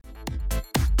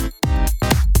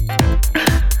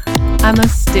I'm a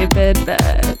stupid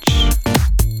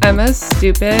bitch. I'm a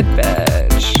stupid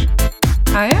bitch.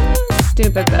 I am a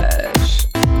stupid bitch.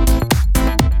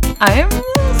 I am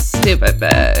a stupid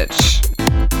bitch.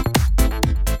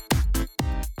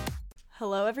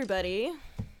 Hello, everybody.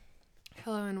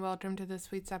 Hello and welcome to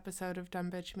this week's episode of Dumb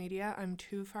Bitch Media. I'm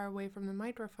too far away from the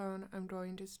microphone. I'm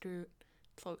going to scoot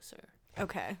closer.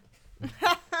 Okay.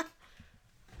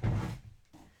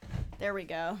 There we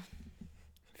go.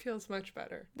 Feels much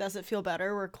better. Does it feel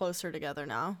better? We're closer together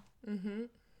now. Mm-hmm.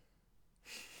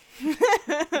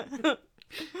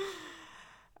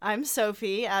 I'm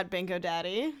Sophie at Bingo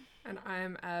Daddy. And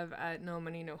I'm Ev at No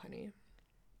Money, No Honey.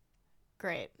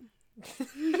 Great.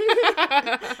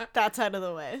 That's out of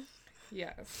the way.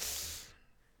 Yeah.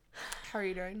 How are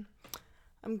you doing?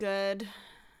 I'm good.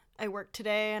 I work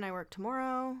today and I work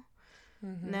tomorrow.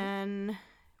 Mm-hmm. And then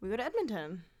we go to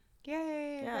Edmonton.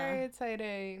 Yay, Yeah. very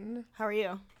exciting. How are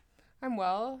you? I'm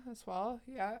well as well.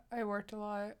 Yeah, I worked a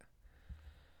lot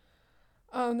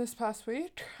this past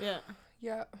week. Yeah.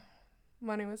 Yeah.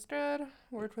 Money was good.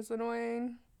 Work was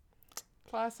annoying.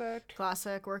 Classic.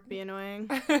 Classic. Work be annoying.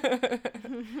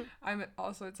 I'm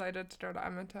also excited to go to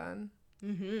Edmonton.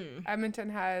 Mm-hmm. Edmonton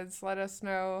has let us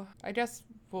know. I guess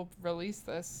we'll release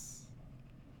this.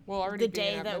 We'll already The be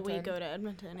in day that we Edmonton. go to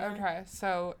Edmonton. Yeah. Okay,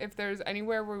 so if there's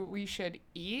anywhere where we should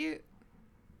eat,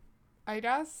 I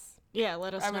guess Yeah,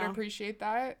 let us I know. would appreciate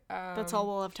that. That's all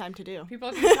we'll have time to do.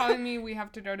 People keep telling me we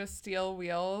have to go to Steel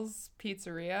Wheels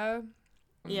Pizzeria.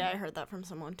 Yeah, I heard that from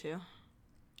someone too.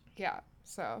 Yeah,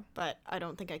 so But I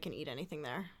don't think I can eat anything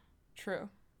there. true.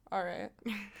 All right.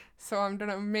 So I'm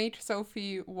gonna make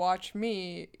Sophie watch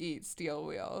me eat Steel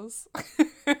Wheels.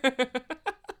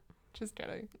 Just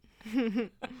kidding.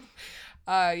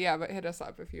 Yeah, but hit us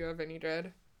up if you have any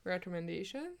good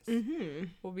recommendations. Mm-hmm.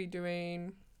 We'll be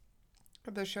doing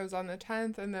the shows on the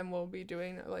 10th, and then we'll be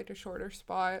doing like a shorter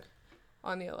spot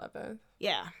on the 11th.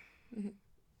 Yeah. Mm-hmm.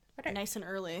 Okay. Nice and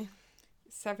early.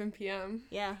 7 p.m.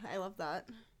 Yeah, I love that.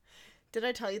 Did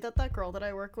I tell you that girl that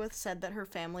I work with said that her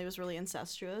family was really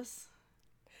incestuous?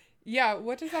 Yeah,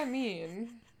 what does that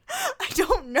mean? I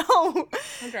don't know.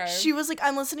 Okay. She was like,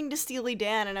 I'm listening to Steely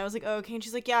Dan, and I was like, oh, okay. And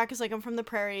she's like, yeah, because like I'm from the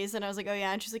prairies. And I was like, oh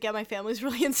yeah. And she's like, yeah, my family's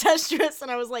really incestuous. And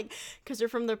I was like, because you're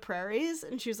from the prairies?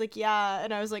 And she was like, yeah.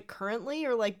 And I was like, currently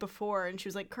or like before? And she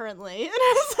was like, currently. And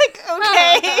I was like,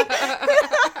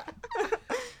 okay.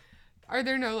 Are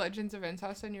there no legends of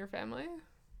incest in your family?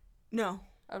 No.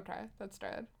 Okay, that's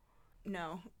good.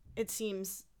 No. It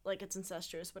seems like it's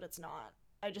incestuous, but it's not.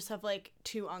 I just have like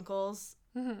two uncles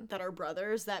that are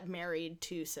brothers that married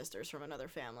two sisters from another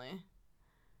family.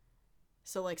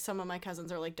 So like some of my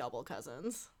cousins are like double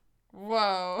cousins.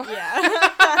 Whoa.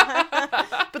 Yeah.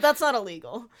 But that's not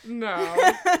illegal.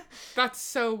 No. That's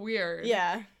so weird.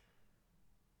 Yeah.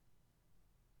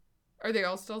 Are they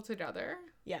all still together?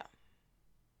 Yeah.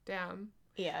 Damn.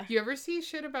 Yeah. You ever see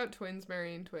shit about twins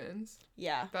marrying twins?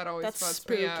 Yeah. That always That's fucks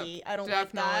me up. spooky. I don't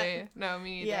Definitely. like that. No,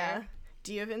 me neither. Yeah.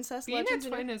 Do you have incest Being legends? a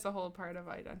twin is a whole part of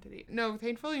identity. No,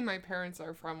 thankfully my parents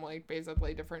are from like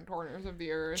basically different corners of the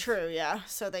earth. True, yeah.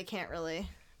 So they can't really,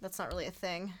 that's not really a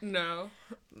thing. No.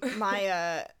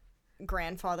 My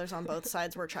grandfathers on both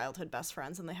sides were childhood best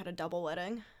friends and they had a double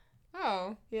wedding.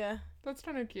 Oh, Yeah. that's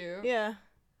kind of cute. Yeah.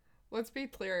 Let's be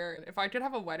clear. If I could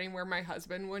have a wedding where my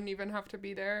husband wouldn't even have to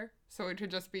be there, so it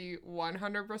could just be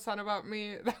 100% about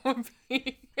me, that would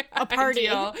be A party.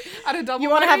 ideal. At a double You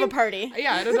want to wedding, have a party.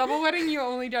 Yeah, at a double wedding, you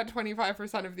only get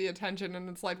 25% of the attention, and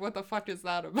it's like, what the fuck is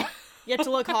that about? You have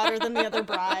to look hotter than the other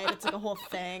bride. It's like a whole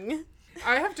thing.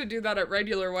 I have to do that at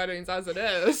regular weddings as it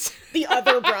is. The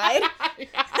other bride?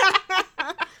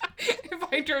 If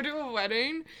I go to a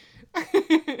wedding,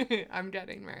 I'm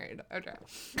getting married. Okay.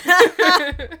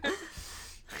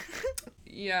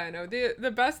 Yeah, I know.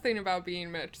 The best thing about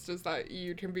being mixed is that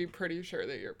you can be pretty sure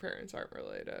that your parents aren't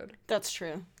related. That's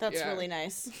true. That's Yeah. really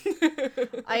nice.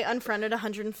 I unfriended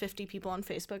 150 people on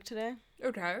Facebook today.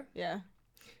 Okay. Yeah.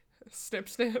 Snip,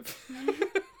 snip.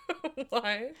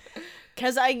 Why?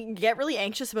 Because I get really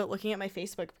anxious about looking at my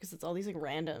Facebook because it's all these like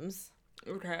randoms.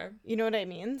 Okay. You know what I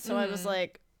mean? So I was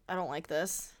like, I don't like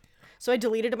this. So I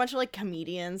deleted a bunch of like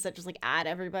comedians that just like add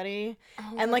everybody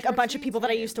and like a bunch of people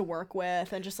that I used to work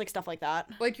with and just like stuff like that.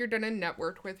 Like you're gonna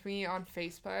network with me on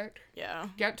Facebook. Yeah.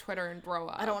 Get Twitter and grow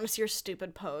up. I don't want to see your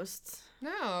stupid posts.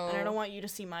 No. And I don't want you to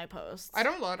see my posts. I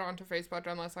don't log on to Facebook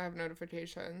unless I have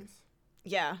notifications.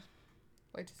 Yeah.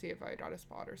 Like to see if I got a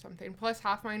spot or something. Plus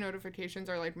half my notifications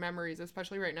are like memories,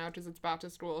 especially right now because it's back to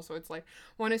school. So it's like,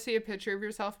 want to see a picture of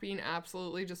yourself being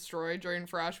absolutely destroyed during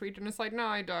Fresh Week? And it's like, no,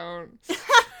 I don't.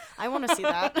 I want to see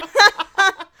that.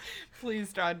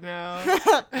 Please, God, no.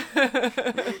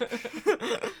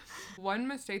 One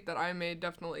mistake that I made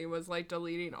definitely was, like,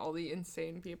 deleting all the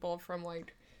insane people from,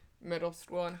 like, middle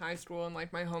school and high school and,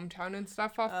 like, my hometown and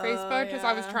stuff off Facebook, because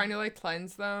I was trying to, like,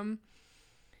 cleanse them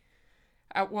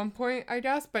at one point, I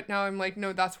guess, but now I'm like,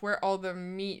 no, that's where all the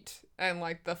meat and,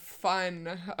 like, the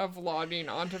fun of logging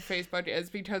onto Facebook is,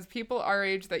 because people our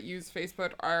age that use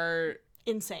Facebook are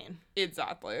insane.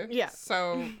 Exactly. Yeah.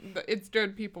 So it's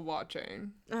good people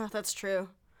watching. Oh, that's true.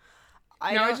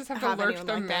 I just have to lurk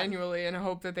them manually and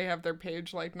hope that they have their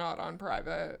page, like, not on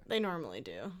private. They normally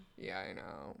do. Yeah, I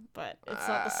know. But it's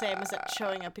not the same as it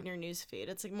showing up in your newsfeed.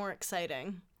 It's, like, more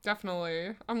exciting.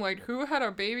 Definitely. I'm like, who had a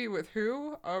baby with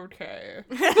who? Okay.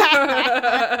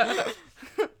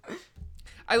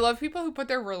 I love people who put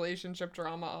their relationship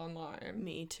drama online.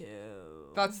 Me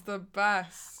too. That's the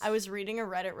best. I was reading a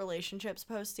Reddit relationships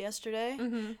post yesterday,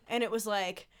 mm-hmm. and it was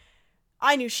like,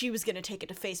 I knew she was going to take it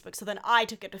to Facebook, so then I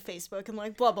took it to Facebook, and,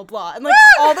 like, blah, blah, blah. And, like,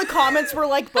 all the comments were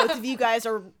like, both of you guys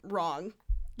are wrong.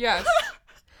 Yes.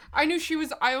 I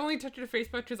only took it to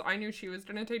Facebook because I knew she was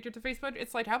going to take it to Facebook.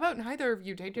 It's like, how about neither of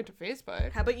you take it to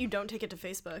Facebook? How about you don't take it to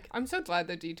Facebook? I'm so glad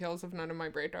the details of none of my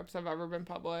breakups have ever been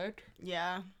public.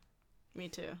 Yeah. Me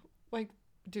too. Like,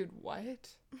 dude, what?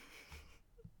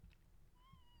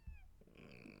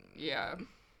 Yeah.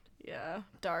 Yeah.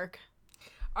 Dark.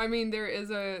 I mean, there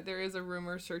is a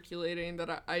rumor circulating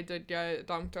that I did get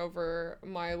dumped over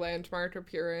my landmark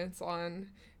appearance on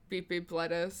Beep Beep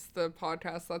Lettuce, the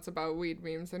podcast that's about weed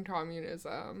memes and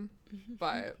communism.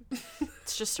 But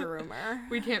it's just a rumor.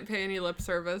 We can't pay any lip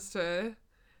service to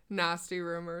nasty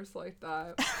rumors like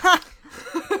that.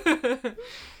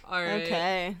 All right.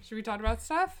 Okay. Should we talk about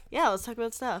stuff? Yeah, let's talk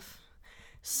about stuff.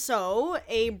 So,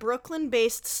 a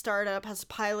Brooklyn-based startup has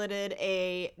piloted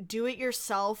a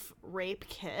do-it-yourself rape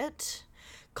kit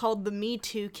called the Me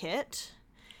Too Kit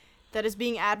that is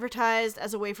being advertised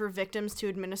as a way for victims to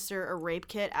administer a rape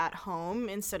kit at home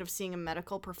instead of seeing a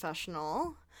medical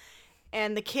professional.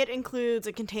 And the kit includes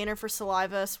a container for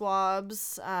saliva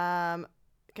swabs,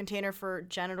 container for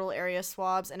genital area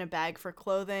swabs, and a bag for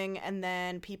clothing, and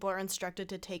then people are instructed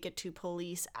to take it to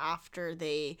police after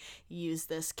they use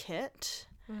this kit.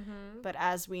 Mm-hmm. But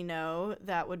as we know,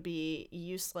 that would be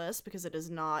useless because it is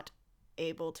not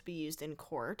able to be used in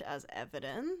court as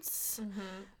evidence. Mm-hmm.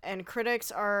 And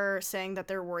critics are saying that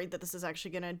they're worried that this is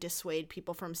actually going to dissuade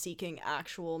people from seeking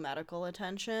actual medical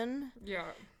attention. Yeah.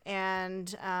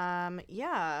 And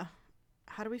yeah,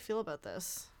 how do we feel about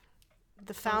this?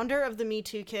 The founder of the Me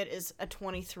Too Kit is a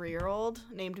 23-year-old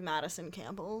named Madison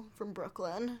Campbell from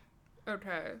Brooklyn.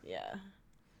 Okay. Yeah.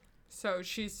 So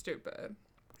she's stupid.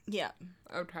 Yeah.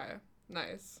 Okay.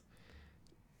 Nice.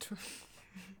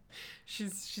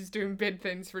 She's doing big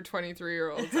things for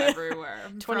 23-year-olds everywhere.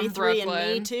 23 and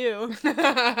Me Too.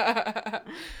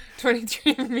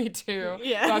 23 and Me Too.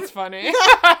 Yeah. That's funny.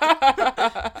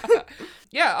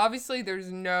 Yeah, obviously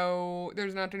there's not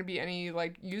going to be any,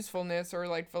 like, usefulness or,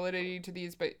 like, validity to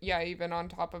these, but yeah, even on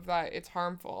top of that, it's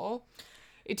harmful.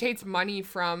 It takes money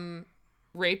from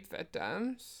rape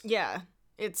victims. Yeah.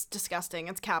 It's disgusting.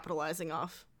 It's capitalizing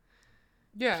off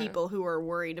people who are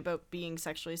worried about being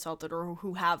sexually assaulted or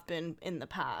who have been in the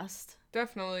past.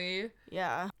 Definitely.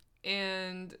 Yeah.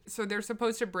 And so they're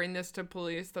supposed to bring this to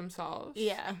police themselves.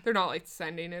 Yeah. They're not, like,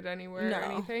 sending it anywhere or No.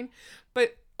 anything.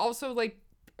 But also, like,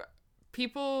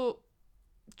 people,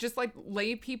 just, like,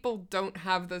 lay people don't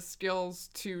have the skills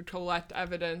to collect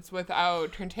evidence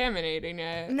without contaminating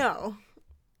it. No.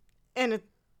 And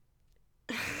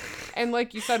And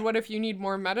like you said, what if you need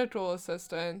more medical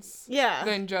assistance? Yeah.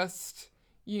 Than just,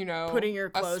 putting your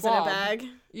clothes in a bag.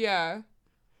 Yeah.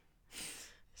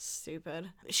 Stupid.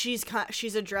 She's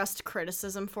addressed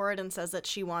criticism for it and says that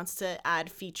she wants to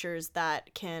add features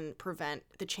that can prevent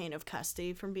the chain of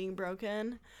custody from being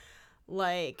broken.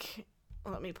 Like,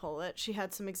 let me pull it. She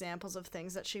had some examples of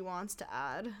things that she wants to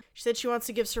add. She said she wants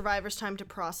to give survivors time to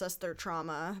process their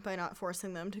trauma by not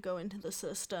forcing them to go into the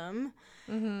system.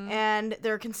 Mm-hmm. And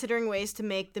they're considering ways to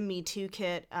make the Me Too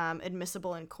kit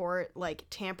admissible in court, like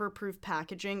tamper-proof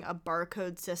packaging, a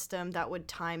barcode system that would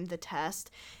time the test,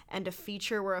 and a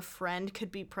feature where a friend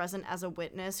could be present as a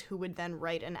witness who would then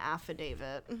write an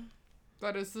affidavit.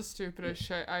 That is the stupidest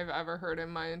shit I've ever heard in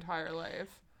my entire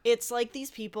life. It's like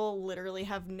these people literally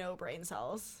have no brain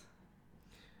cells.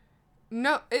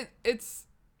 No, it's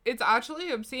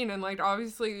actually obscene, and, like,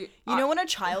 obviously... You know when a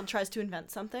child tries to invent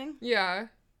something? Yeah.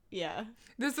 Yeah.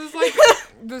 This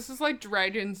is like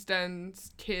Dragon's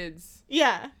Den's kids.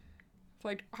 Yeah.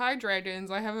 Like, hi, Dragons,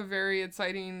 I have a very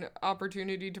exciting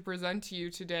opportunity to present to you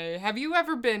today. Have you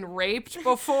ever been raped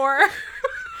before?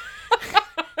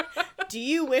 Do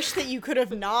you wish that you could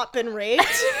have not been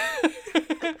raped?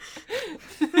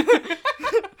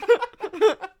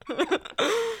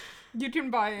 can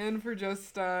buy in for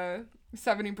just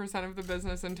 70% of the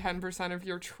business and 10% of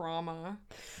your trauma.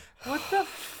 What the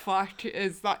fuck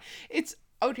is that? It's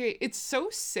okay, it's so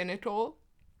cynical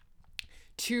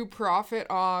to profit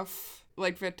off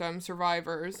like victims,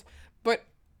 survivors, but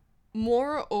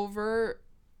moreover,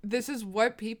 this is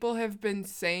what people have been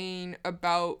saying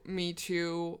about Me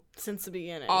Too since the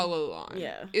beginning. All along.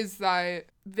 Yeah. Is that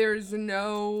there's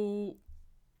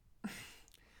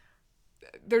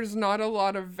not a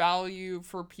lot of value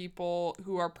for people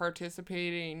who are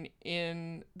participating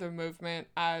in the movement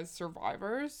as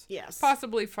survivors. Yes.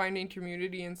 Possibly finding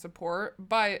community and support,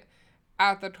 but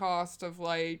at the cost of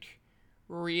like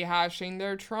rehashing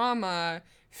their trauma,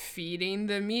 feeding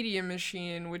the media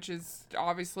machine, which is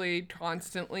obviously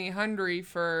constantly hungry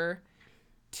for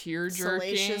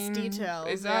tear-jerking salacious details.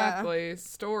 Exactly.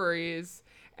 Stories.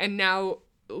 And now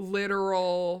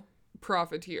literal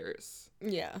profiteers.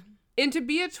 Yeah. And to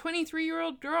be a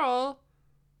 23-year-old girl,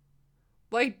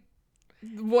 like,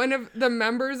 one of the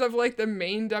members of, like, the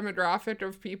main demographic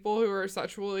of people who are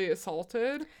sexually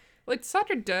assaulted, like, suck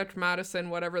a dick, Madison,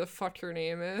 whatever the fuck your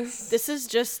name is. This is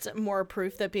just more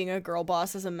proof that being a girl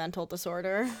boss is a mental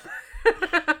disorder. It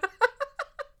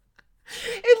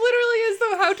literally is,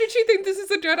 though. How did she think this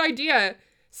is a good idea?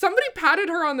 Somebody patted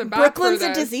her on the back Brooklyn's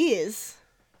for a this. disease.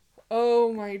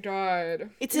 Oh my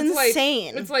god. It's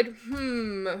insane. It's like,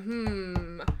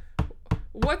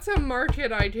 what's a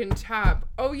market I can tap?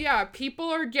 Oh yeah, people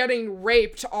are getting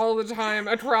raped all the time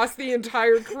across the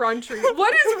entire country.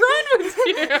 What is wrong with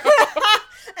you?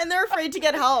 And they're afraid to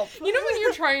get help. You know when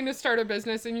you're trying to start a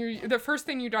business and the first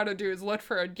thing you gotta do is look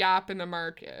for a gap in the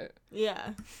market.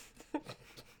 Yeah.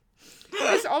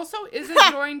 This also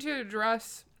isn't going to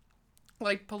address,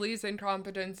 like, police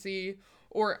incompetency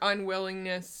or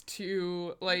unwillingness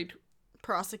to, like,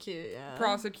 prosecute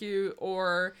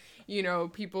or, you know,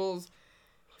 people's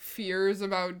fears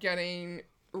about getting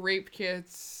rape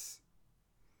kits.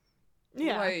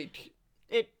 Yeah. Like,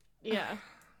 yeah.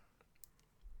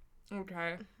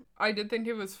 Okay. I did think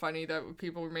it was funny that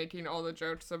people were making all the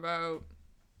jokes about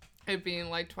it being,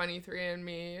 like,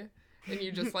 23andMe, and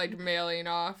you just, like, mailing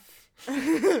off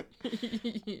you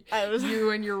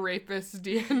and your rapist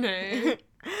DNA.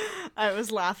 I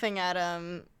was laughing at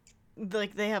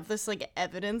like they have this like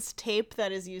evidence tape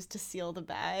that is used to seal the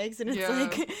bags, and it's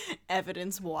like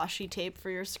evidence washi tape for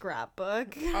your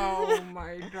scrapbook. Oh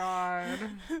my god.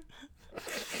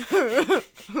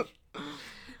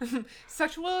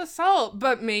 Sexual assault,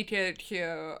 but make it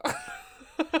cute.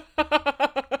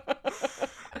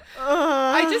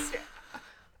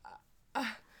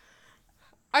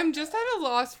 I'm just at a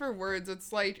loss for words.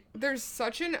 It's like there's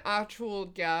such an actual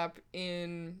gap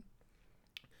in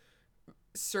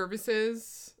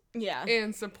services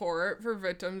and support for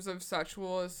victims of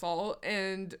sexual assault,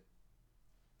 and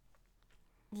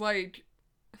like,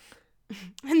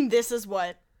 and this is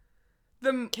what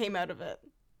came out of it.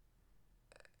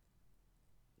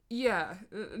 Yeah,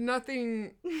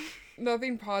 nothing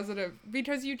positive,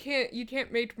 because you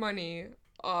can't make money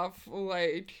off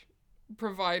like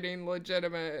providing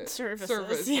legitimate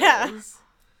services. Yeah.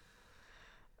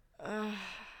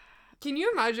 Can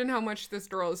you imagine how much this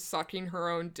girl is sucking her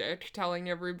own dick telling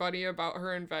everybody about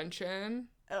her invention?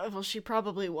 Well, she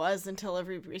probably was until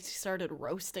everybody started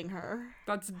roasting her.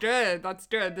 That's good.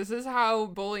 This is how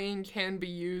bullying can be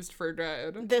used for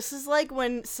good. This is like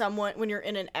when you're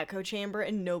in an echo chamber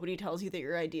and nobody tells you that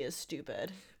your idea is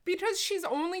stupid. Because she's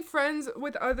only friends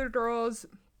with other girls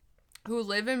who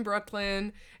live in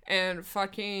Brooklyn and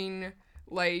fucking,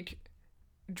 like,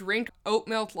 drink oat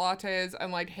milk lattes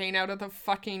and, like, hang out at the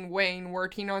fucking Wayne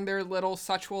working on their little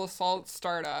sexual assault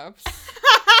startups.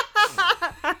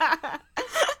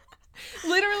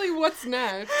 Literally, what's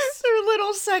next? Their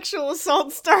little sexual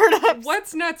assault startups.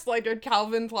 What's next? Like a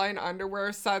Calvin Klein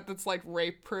underwear set that's, like,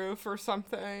 rape-proof or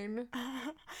something?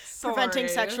 Preventing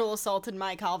sexual assault in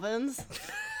my Calvins.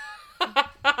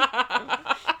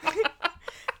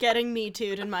 Getting Me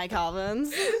Too'd in my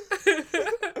Calvins.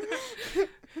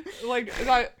 Like,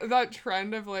 that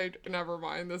trend of, like, never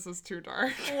mind, this is too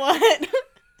dark. What?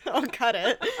 I'll cut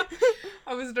it.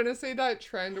 I was gonna say that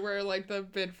trend where, like, the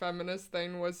big feminist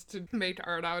thing was to make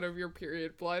art out of your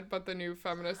period blood, but the new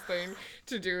feminist thing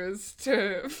to do is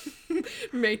to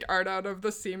make art out of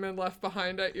the semen left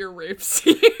behind at your rape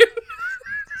scene.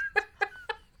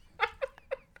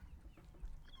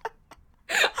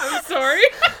 I'm sorry.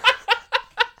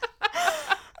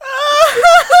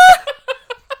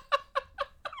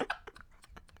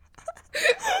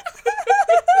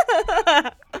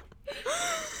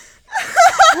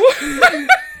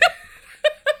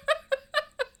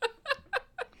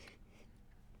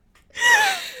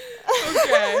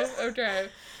 Okay.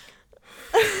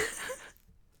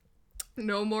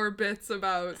 No more bits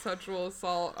about sexual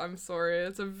assault. I'm sorry.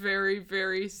 It's a very,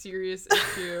 very serious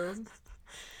issue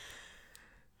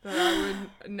that I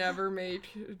would never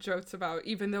make jokes about,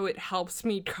 even though it helps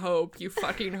me cope, you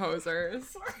fucking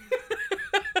hosers.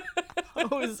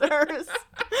 Hosers.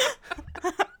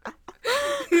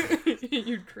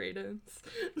 You credence.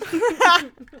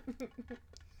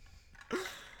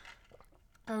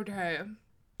 Okay.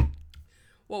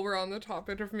 Well, we're on the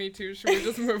topic of Me Too. Should we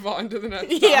just move on to the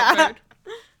next topic?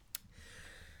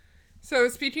 So,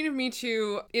 speaking of Me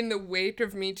Too, in the wake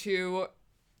of Me Too,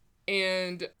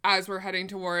 and as we're heading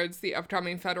towards the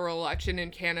upcoming federal election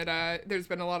in Canada, there's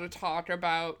been a lot of talk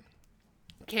about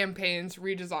campaigns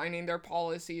redesigning their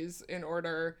policies in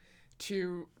order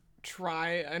to try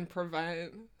and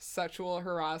prevent sexual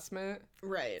harassment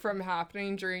from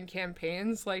happening during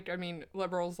campaigns. Like, I mean,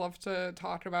 liberals love to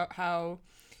talk about how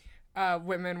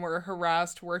women were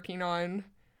harassed working on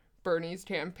Bernie's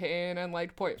campaign and,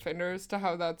 like, point fingers to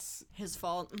how that's his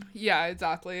fault. Yeah,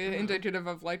 exactly. Indicative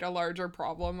of, like, a larger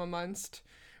problem amongst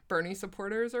Bernie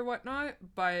supporters or whatnot.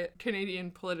 But Canadian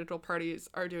political parties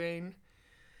are doing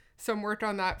some work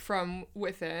on that from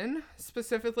within,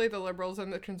 specifically the Liberals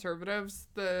and the Conservatives.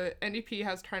 The NDP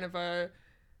has kind of a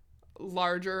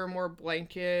larger, more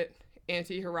blanket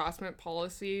anti-harassment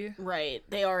policy. Right.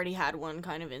 They already had one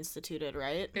kind of instituted,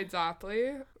 right?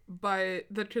 Exactly. But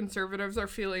the Conservatives are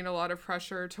feeling a lot of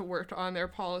pressure to work on their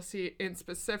policy in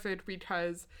specific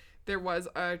because there was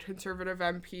a Conservative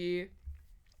MP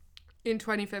in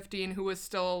 2015 who was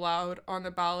still allowed on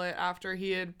the ballot after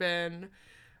he had been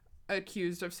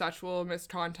accused of sexual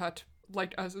misconduct,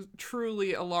 like a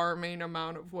truly alarming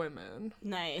amount of women.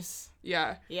 Nice.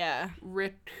 Yeah. Yeah.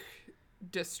 Rick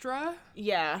Distra?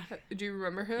 Yeah. Do you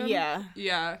remember him? Yeah.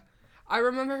 Yeah. I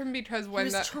remember him because when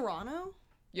he was Toronto?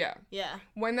 Yeah. Yeah.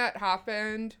 When that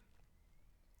happened,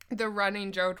 the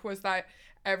running joke was that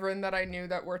everyone that I knew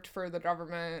that worked for the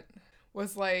government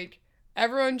was like,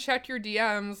 everyone check your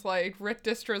DMs, like, Rick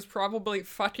Distra's probably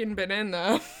fucking been in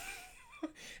them.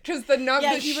 Just the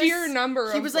sheer number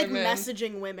of He was, women. like,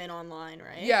 messaging women online,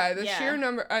 right? Yeah, the sheer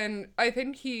number, and I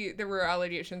think there were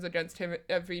allegations against him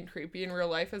of being creepy in real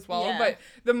life as well, but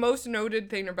the most noted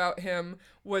thing about him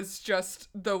was just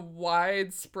the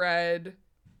widespread,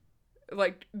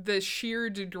 like, the sheer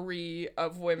degree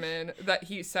of women that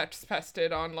he sex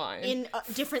pested online. In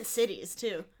different cities,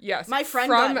 too. Yes. My friend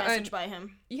got messaged by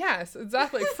him. Yes,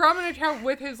 exactly. From an account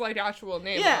with his, like, actual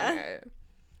name on it.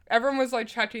 Everyone was, like,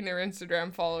 checking their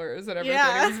Instagram followers and everything.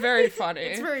 Yeah. It was very funny.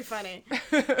 It's very funny.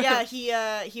 Yeah,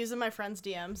 he was in my friend's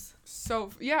DMs. So,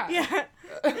 yeah. Yeah.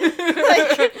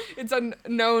 It's a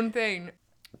known thing.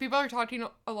 People are talking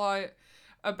a lot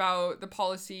about the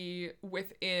policy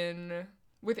within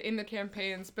the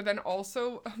campaigns, but then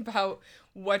also about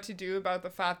what to do about the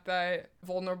fact that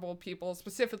vulnerable people,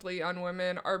 specifically young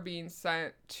women, are being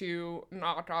sent to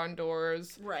knock on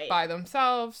doors by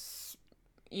themselves,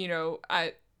 you know,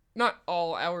 at not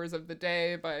all hours of the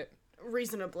day, but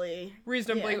reasonably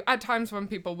at times when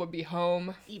people would be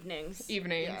home. Evenings,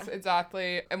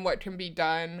 exactly. And what can be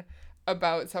done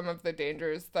about some of the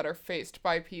dangers that are faced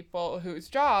by people whose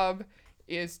job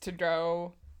is to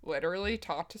go literally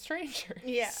talk to strangers.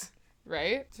 Yeah.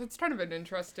 Right? So it's kind of an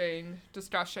interesting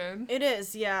discussion. It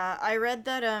is, yeah. I read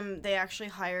that they actually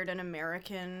hired an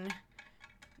American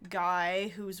guy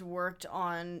who's worked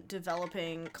on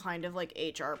developing kind of like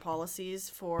HR policies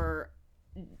for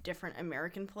different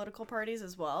American political parties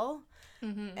as well.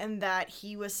 Mm-hmm. And that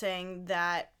he was saying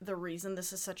that the reason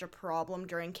this is such a problem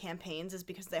during campaigns is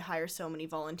because they hire so many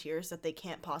volunteers that they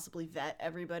can't possibly vet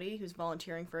everybody who's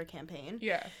volunteering for a campaign.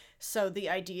 Yeah. So the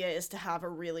idea is to have a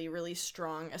really, really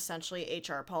strong, essentially,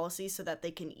 HR policy so that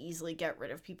they can easily get rid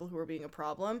of people who are being a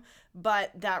problem.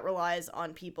 But that relies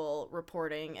on people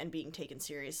reporting and being taken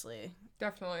seriously.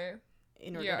 Definitely.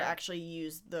 In order to actually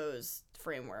use those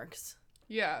frameworks.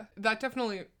 Yeah, that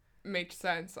definitely makes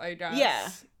sense, I guess. Yeah,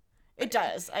 it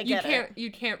does. I get it. You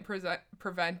can't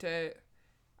prevent it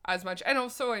as much. And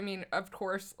also, I mean, of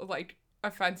course, like,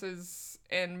 offenses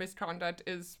and misconduct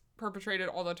is perpetrated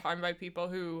all the time by people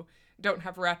who don't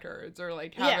have records or,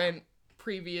 like, haven't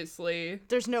previously...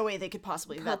 There's no way they could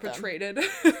possibly perpetrated.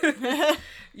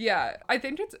 Yeah, I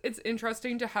think it's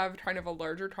interesting to have kind of a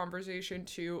larger conversation,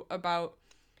 too, about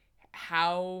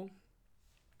how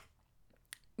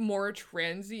more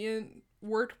transient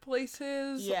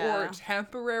workplaces or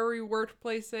temporary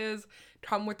workplaces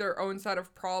come with their own set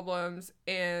of problems,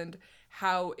 and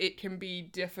how it can be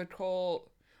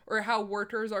difficult, or how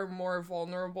workers are more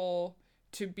vulnerable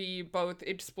to be both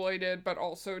exploited but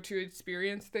also to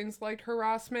experience things like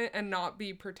harassment and not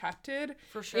be protected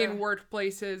For sure. in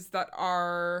workplaces that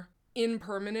are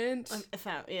impermanent.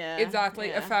 Yeah. Exactly.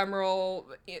 Yeah. Ephemeral,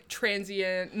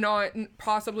 transient,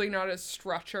 possibly not as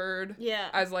structured Yeah.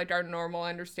 as like our normal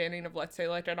understanding of, let's say,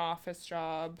 like an office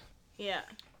job. Yeah.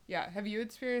 Yeah. Have you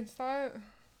experienced that?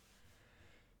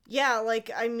 Yeah, like,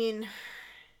 I mean,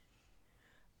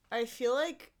 I feel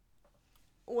like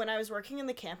when I was working in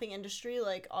the camping industry,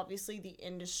 like, obviously the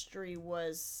industry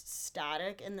was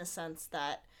static in the sense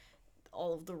that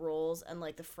all of the roles and,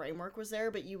 like, the framework was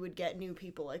there, but you would get new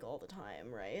people, like, all the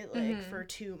time, right? Like, for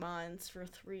 2 months, for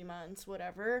 3 months,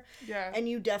 whatever. Yeah. And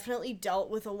you definitely dealt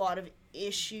with a lot of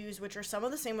issues, which are some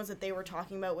of the same ones that they were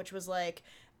talking about, which was, like,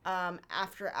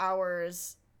 after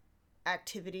hours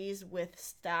activities with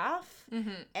staff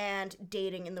and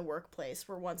dating in the workplace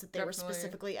were ones that they were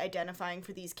specifically identifying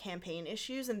for these campaign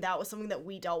issues, and that was something that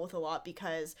we dealt with a lot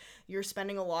because you're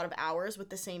spending a lot of hours with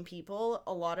the same people.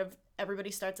 Everybody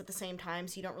starts at the same time,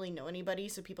 so you don't really know anybody,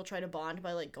 so people try to bond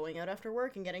by, like, going out after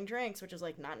work and getting drinks, which is,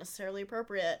 like, not necessarily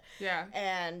appropriate. Yeah.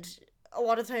 And a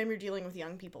lot of the time you're dealing with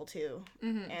young people too,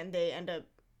 and they end up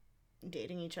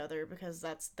dating each other because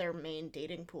that's their main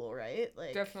dating pool, right?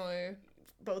 Like, definitely.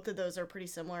 Both of those are pretty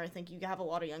similar. I think you have a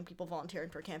lot of young people volunteering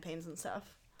for campaigns and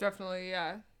stuff. Definitely,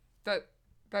 yeah. That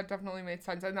definitely made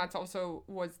sense. And that's also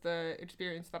was the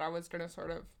experience that I was going to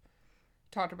sort of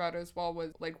talk about as well,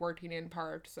 was like working in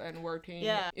parks and working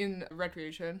in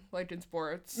recreation, like in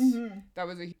sports. That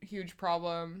was a huge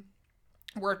problem.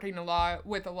 Working a lot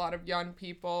with a lot of young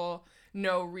people,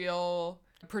 no real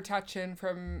protection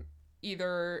from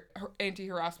either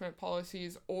anti-harassment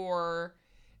policies or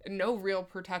no real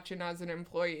protection as an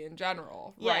employee in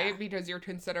general, right? Because you're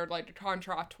considered like a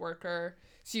contract worker,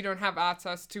 so you don't have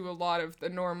access to a lot of the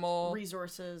normal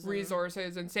resources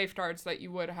and safeguards that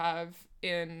you would have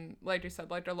in, like you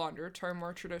said, like a longer term,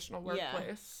 more traditional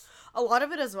workplace. A lot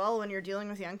of it as well, when you're dealing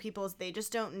with young people, is they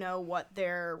just don't know what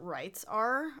their rights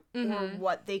are or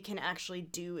what they can actually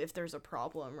do if there's a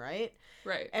problem, right?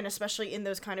 Right. And especially in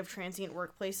those kind of transient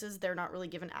workplaces, they're not really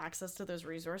given access to those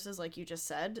resources, like you just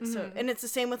said. So, and it's the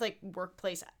same with, like,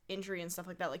 workplace injury and stuff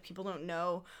like that. Like, people don't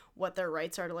know what their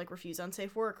rights are to, like, refuse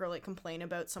unsafe work or, like, complain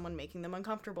about someone making them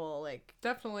uncomfortable. Like,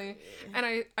 definitely. And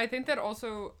I think that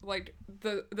also, like,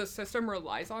 the system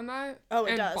relies on that. Oh,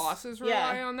 it and does. Bosses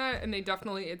rely on that, and they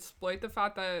definitely exploit the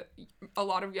fact that a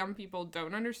lot of young people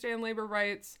don't understand labor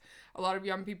rights. A lot of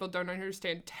young people don't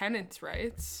understand tenants'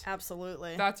 rights.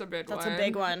 Absolutely. That's a big one. That's a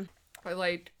big one.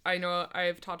 Like, I know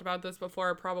I've talked about this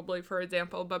before, probably, for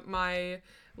example, but my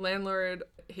landlord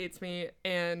hates me,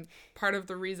 and part of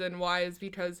the reason why is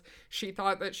because she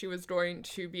thought that she was going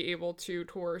to be able to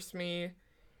coerce me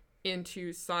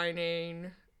into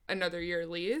signing another year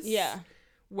lease. Yeah.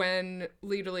 When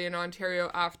legally in Ontario,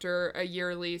 after a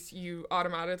year lease, you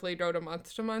automatically go to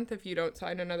month if you don't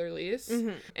sign another lease.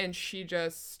 And she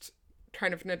just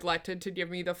kind of neglected to give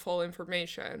me the full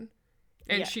information.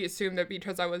 And she assumed that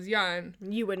because I was young,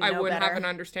 I wouldn't have an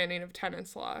understanding of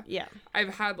tenants law. Yeah.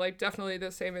 I've had, like, definitely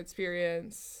the same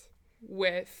experience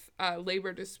with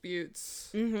labor disputes.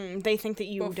 They think that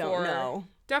you don't know.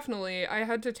 Definitely. I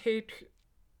had to take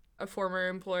a former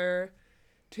employer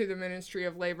to the Ministry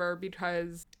of Labor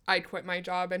because I quit my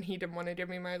job and he didn't want to give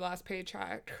me my last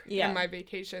paycheck and my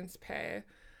vacations pay.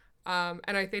 And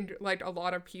I think, like, a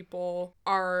lot of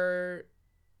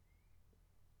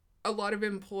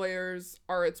employers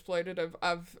are exploitative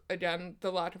of, again,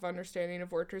 the lack of understanding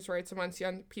of workers' rights amongst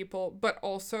young people, but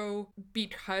also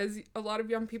because a lot of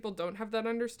young people don't have that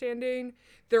understanding,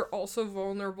 they're also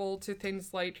vulnerable to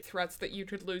things like threats that you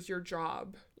could lose your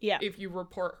job if you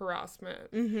report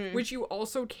harassment, which you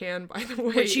also can, by the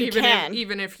way,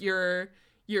 even if you're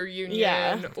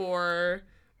union or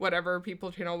whatever.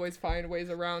 People can always find ways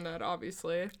around that,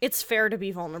 obviously. It's fair to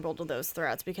be vulnerable to those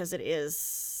threats because it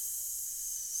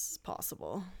is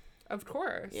possible. Of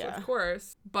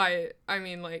course. But, I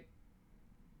mean, like,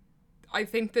 I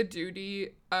think the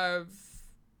duty of,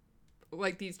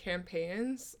 like, these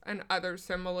campaigns and other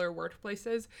similar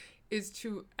workplaces is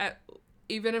to,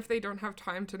 even if they don't have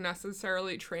time to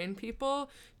necessarily train people,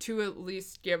 to at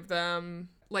least give them,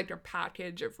 like, a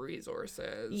package of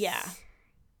resources. Yeah.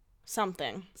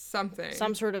 Something. Some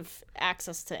sort of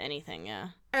access to anything,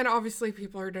 And obviously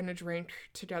people are going to drink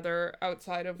together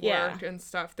outside of work and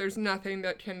stuff. There's nothing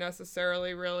that can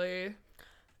necessarily really...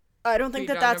 I don't think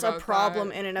that's a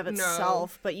problem in and of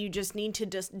itself, but you just need to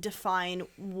define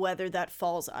whether that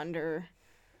falls under,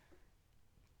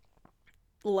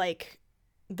 like,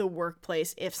 the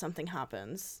workplace if something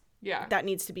happens. Yeah. That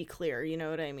needs to be clear, you know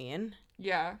what I mean?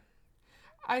 Yeah.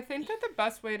 I think that the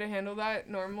best way to handle that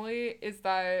normally is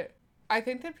that I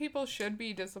think that people should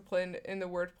be disciplined in the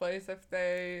workplace if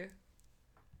they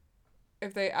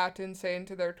act insane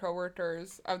to their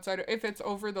coworkers if it's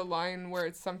over the line where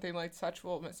it's something like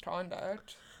sexual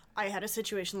misconduct. I had a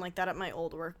situation like that at my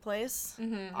old workplace.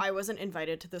 Mm-hmm. I wasn't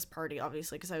invited to this party,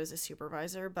 obviously, because I was a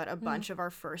supervisor, but a bunch of our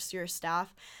first year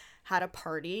staff had a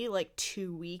party like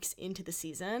 2 weeks into the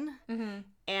season,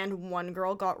 and one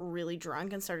girl got really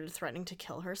drunk and started threatening to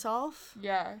kill herself.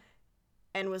 Yeah.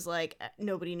 And was like,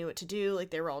 nobody knew what to do. Like,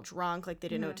 they were all drunk. Like, they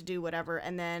didn't know what to do, whatever.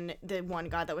 And then the one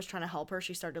guy that was trying to help her,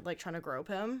 she started, like, trying to grope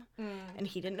him. And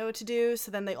he didn't know what to do. So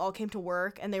then they all came to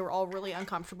work, and they were all really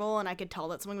uncomfortable. And I could tell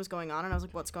that something was going on. And I was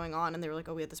like, what's going on? And they were like,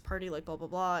 oh, we had this party, like, blah, blah,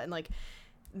 blah. And, like,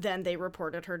 then they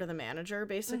reported her to the manager,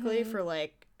 basically, for,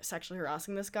 like, sexually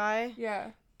harassing this guy.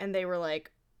 Yeah. And they were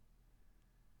like,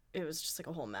 it was just, like,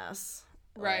 a whole mess.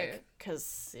 Right.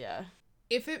 Because, yeah.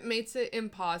 If it makes it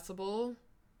impossible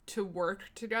to work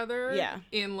together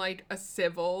in, like, a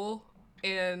civil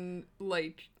and,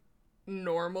 like,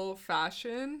 normal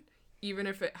fashion, even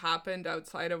if it happened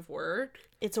outside of work.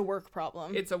 It's a work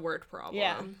problem. It's a work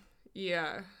problem.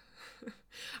 Yeah.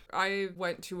 I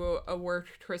went to a work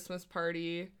Christmas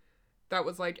party that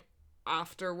was, like,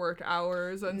 after work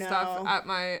hours and stuff at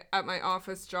my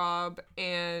office job,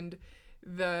 and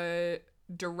the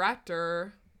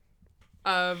director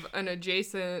of an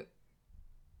adjacent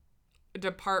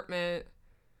department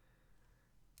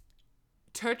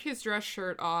took his dress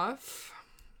shirt off,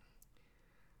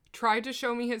 tried to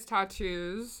show me his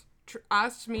tattoos,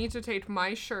 asked me to take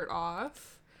my shirt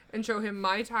off and show him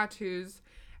my tattoos,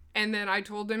 and then I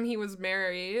told him he was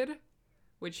married,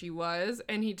 which he was,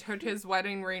 and he took his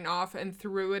wedding ring off and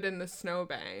threw it in the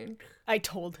snowbank. I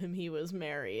told him he was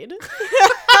married.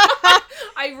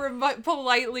 I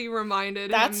politely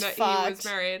reminded him that he was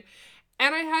married.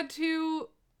 And I had to,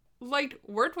 like,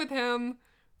 work with him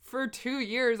for 2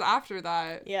 years after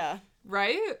that. Yeah.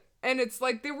 Right? And it's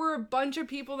like there were a bunch of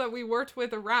people that we worked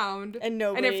with around. And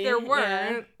nobody. And if there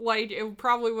weren't, like, it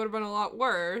probably would have been a lot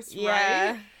worse,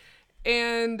 right?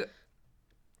 And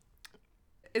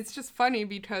it's just funny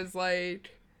because,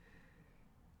 like,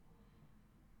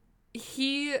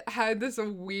 he had this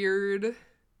weird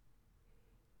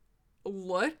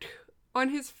look on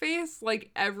his face,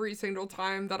 like, every single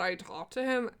time that I talked to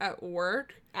him at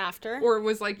work. After? Or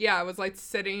was like, was like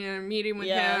sitting in a meeting with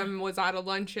him, was at a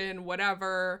luncheon,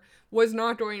 whatever, was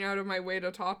not going out of my way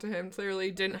to talk to him.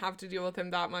 Clearly didn't have to deal with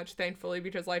him that much, thankfully,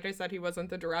 because like I said, he wasn't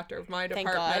the director of my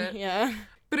department. Thank God, yeah.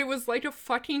 But it was like a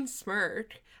fucking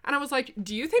smirk. And I was like,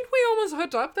 do you think we almost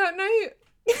hooked up that night?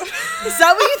 Is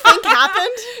that what you think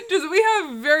happened? Because we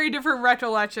have very different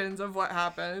recollections of what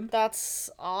happened. That's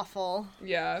awful.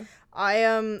 Yeah.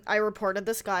 I reported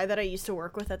this guy that I used to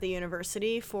work with at the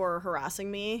university for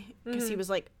harassing me because he was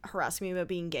like harassing me about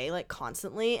being gay like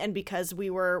constantly, and because we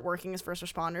were working as first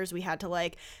responders, we had to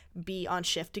like be on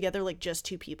shift together, like just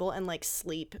two people, and like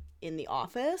sleep in the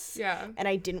office. Yeah. And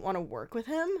I didn't want to work with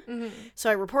him. So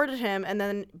I reported him, and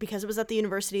then because it was at the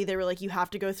university, they were like, you have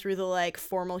to go through the like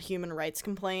formal human rights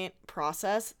complaint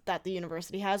process that the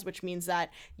university has, which means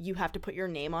that you have to put your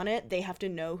name on it. They have to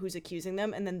know who's accusing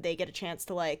them, and then they get a chance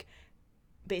to like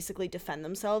basically defend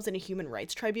themselves in a human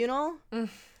rights tribunal.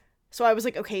 So I was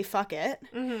like, okay, fuck it.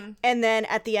 And then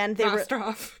at the end they Master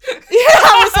off.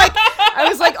 I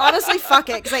was like honestly fuck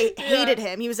it, because I hated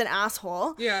him. He was an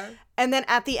asshole. Yeah. And then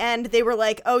at the end they were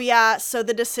like, oh yeah, so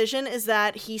the decision is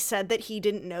that he said that he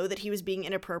didn't know that he was being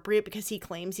inappropriate because he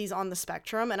claims he's on the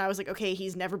spectrum. And I was like, okay,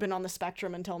 he's never been on the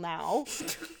spectrum until now.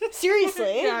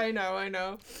 Seriously. Yeah, I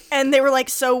know. And they were like,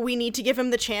 so we need to give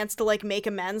him the chance to like make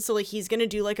amends. So like he's gonna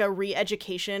do like a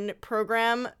re-education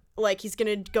program. Like he's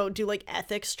gonna go do like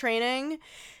ethics training,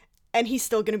 and he's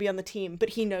still gonna be on the team, but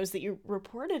he knows that you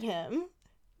reported him.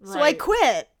 Right. So I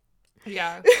quit.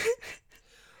 Yeah.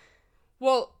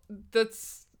 Well,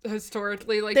 that's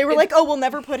historically like they were like, oh, we'll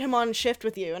never put him on shift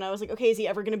with you. And I was like, okay, is he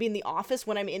ever gonna be in the office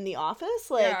when I'm in the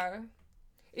office? Like, yeah.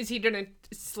 Is he gonna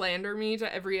slander me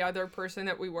to every other person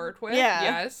that we worked with? Yeah.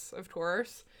 Yes, of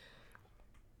course.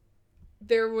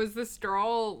 There was this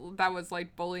girl that was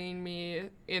like bullying me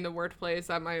in the workplace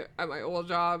at my old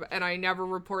job, and I never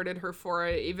reported her for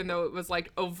it, even though it was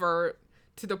like overt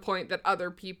to the point that other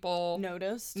people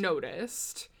noticed.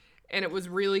 And it was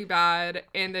really bad.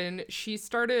 And then she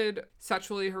started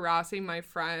sexually harassing my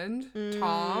friend,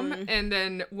 Tom. And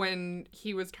then when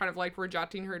he was kind of like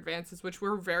rejecting her advances, which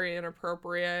were very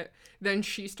inappropriate, then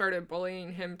she started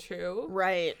bullying him too.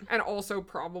 Right. And also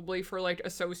probably for like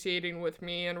associating with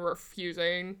me and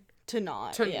refusing to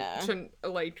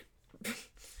like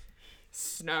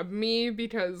snub me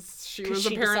because she 'Cause was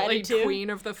she apparently decided to? queen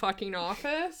of the fucking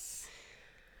office.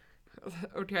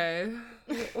 Okay.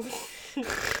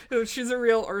 She's a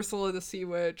real Ursula the Sea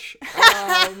Witch.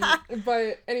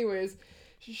 But anyways,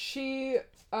 he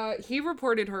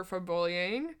reported her for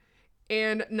bullying,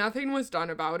 and nothing was done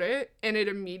about it, and it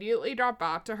immediately got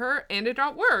back to her, and it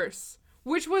got worse.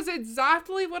 Which was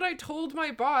exactly what I told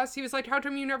my boss. He was like, how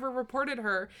come you never reported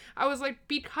her? I was like,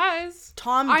 because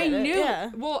Tom I did it, knew.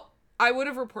 yeah. Well, I would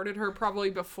have reported her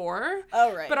probably before.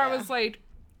 Oh, right, But I yeah. was like,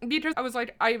 because I was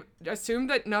like, I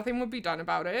assumed that nothing would be done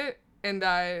about it and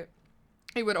that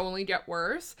it would only get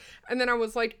worse. And then I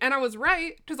was like, and I was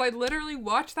right, because I literally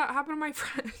watched that happen to my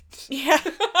friend. Yeah.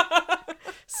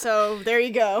 So, there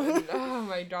you go. Oh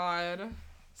my god.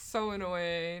 So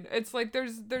annoying. It's like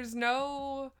there's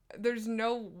no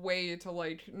way to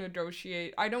like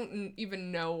negotiate. I don't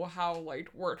even know how like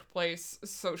workplace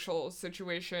social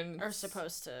situations Are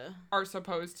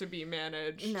supposed to be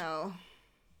managed. No.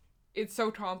 It's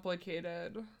so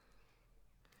complicated.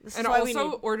 This And is why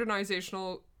also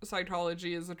organizational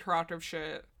psychology is a trot of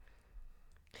shit.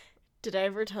 Did I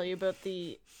ever tell you about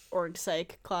the org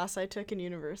psych class I took in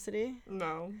university?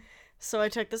 No. So I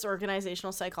took this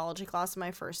organizational psychology class in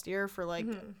my first year for like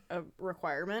a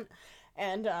requirement.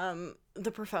 And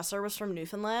the professor was from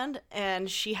Newfoundland, and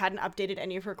she hadn't updated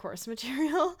any of her course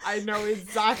material. I know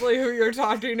exactly who you're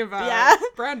talking about. Yeah?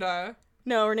 Brenda.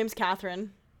 No, her name's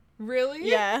Catherine. Really?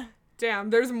 Yeah. Damn,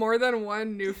 there's more than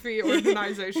one Newfie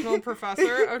organizational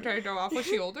professor. Okay, go off. Was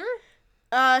she older?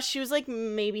 She was like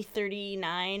maybe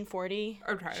 39, 40.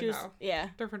 Okay, She was, no. yeah.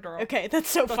 Different girl. Okay, that's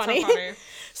so funny. So funny.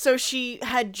 So she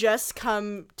had just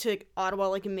come to Ottawa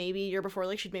like maybe a year before,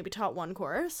 like she'd maybe taught one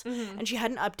course, and she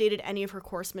hadn't updated any of her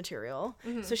course material.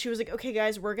 So she was like, okay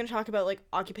guys, we're gonna talk about like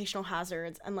occupational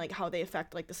hazards and like how they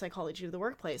affect like the psychology of the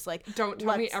workplace. Like, Don't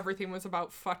tell me everything was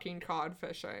about fucking cod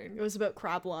fishing. it was about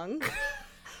crab lung.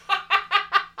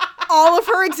 All of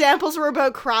her examples were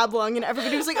about crab lung, and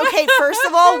everybody was like, okay, first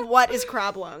of all, what is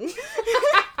crab lung?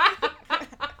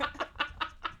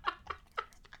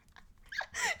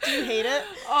 Do you hate it?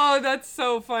 Oh, that's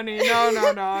so funny.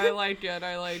 No. I like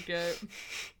it.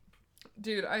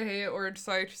 Dude, I hate org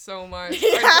psych so much.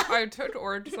 Yeah. I took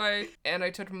org psych and I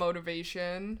took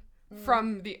motivation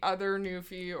from the other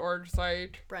Newfie org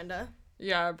psych. Brenda.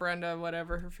 Yeah, Brenda,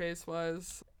 whatever her face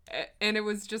was. And it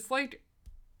was just like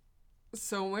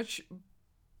so much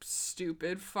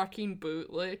stupid fucking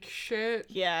bootlick shit.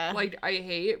 Yeah. Like, I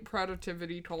hate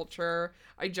productivity culture.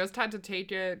 I just had to take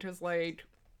it because, like,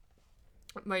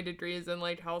 my degree is in,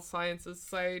 like, health sciences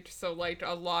psych. So, like,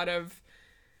 a lot of,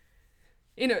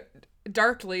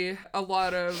 darkly, a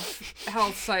lot of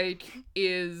health psych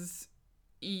is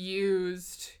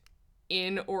used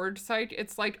in org psych.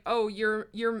 It's like, oh, your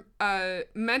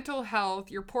mental health,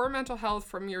 your poor mental health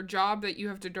from your job that you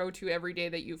have to go to every day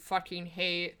that you fucking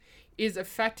hate is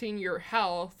affecting your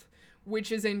health,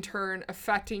 which is in turn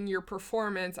affecting your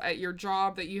performance at your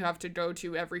job that you have to go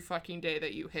to every fucking day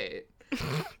that you hate.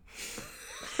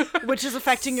 Which is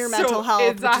affecting your mental health,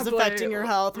 exactly. which is affecting your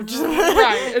health, which is...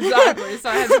 Right, exactly. So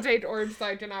I had to take org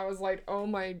psych and I was like, oh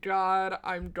my god,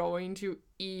 I'm going to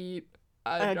eat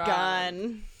a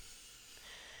gun.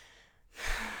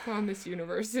 On this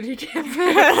university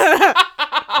campus.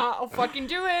 I'll fucking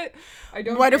do it. I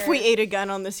don't What care. if we ate a gun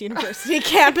on this university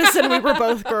campus and we were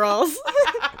both girls?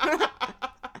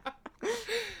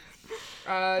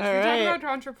 Should we talk about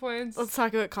ContraPoints? Let's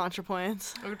talk about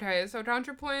ContraPoints. Okay, so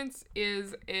ContraPoints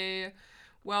is a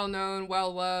well-known,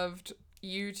 well-loved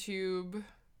YouTube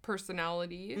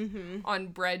personality on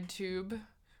BreadTube,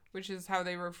 which is how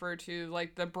they refer to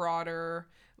like the broader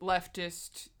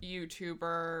leftist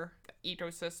YouTuber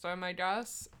ecosystem, I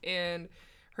guess. And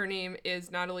her name is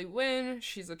Natalie Wynn.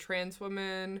 She's a trans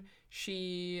woman.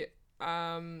 She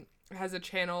has a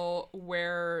channel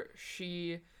where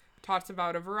she talks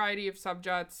about a variety of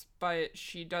subjects, but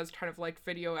she does kind of like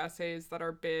video essays that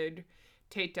are big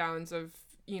takedowns of,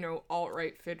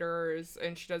 alt-right figures,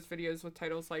 and she does videos with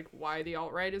titles like Why the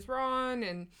Alt-Right is Wrong,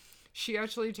 and she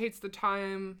actually takes the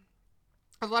time.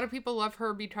 A lot of people love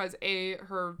her because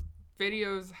her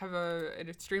videos have an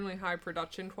extremely high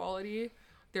production quality.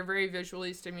 They're very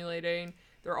visually stimulating.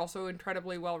 They're also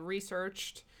incredibly well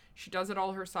researched. She does it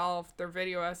all herself. They're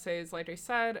video essays, like I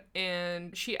said,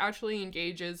 and she actually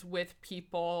engages with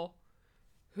people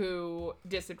who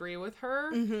disagree with her.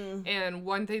 And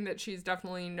one thing that she's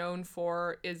definitely known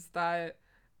for is that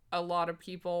a lot of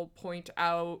people point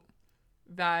out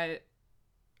that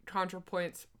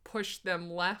ContraPoints push them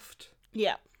left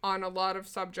Yeah. on a lot of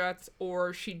subjects,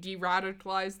 or she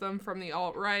de-radicalized them from the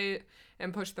alt-right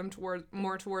and pushed them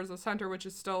more towards the center, which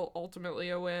is still ultimately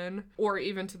a win, or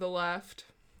even to the left.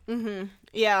 Mm-hmm.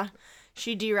 Yeah.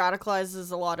 She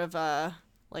de-radicalizes a lot of,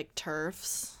 like,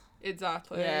 TERFs.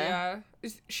 Exactly, yeah.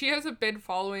 She has a big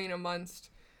following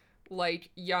amongst, like,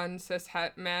 young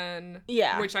cis-het men,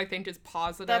 Yeah. which I think is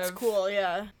positive. That's cool,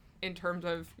 yeah. In terms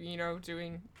of, you know,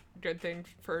 doing good things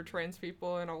for trans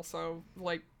people and also,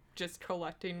 like, just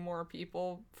collecting more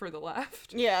people for the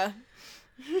left. Yeah.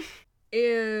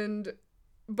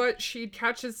 But she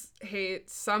catches hate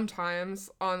sometimes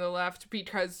on the left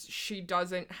because she's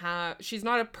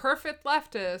not a perfect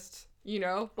leftist, you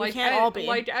know? We can't all be.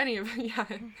 Like any of,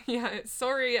 yeah.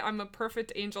 Sorry, I'm a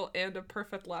perfect angel and a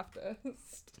perfect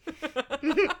leftist.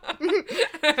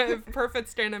 Perfect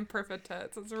stand and perfect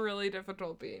tits. It's really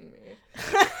difficult being me.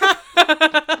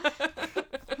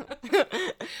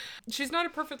 She's not a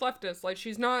perfect leftist. Like,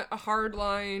 she's not a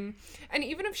hardline. And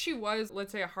even if she was,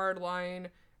 let's say, a hardline,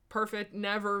 perfect,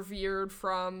 never veered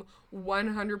from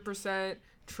 100%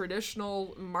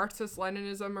 traditional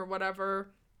Marxist-Leninism or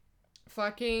whatever,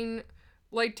 fucking,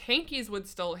 like, tankies would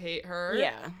still hate her.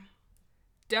 Yeah.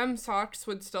 Dem socks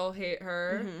would still hate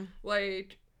her. Mm-hmm.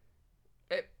 Like,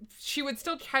 she would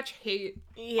still catch hate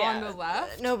on the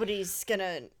left. Nobody's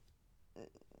gonna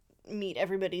meet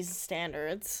everybody's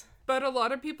standards. But a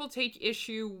lot of people take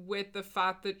issue with the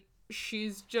fact that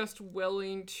she's just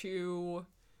willing to...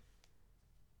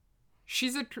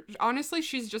 Honestly,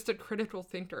 she's just a critical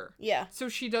thinker. Yeah. So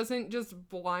she doesn't just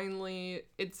blindly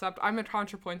accept... I'm a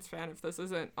ContraPoints fan, if this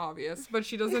isn't obvious. But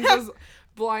she doesn't just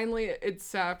blindly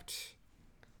accept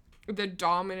the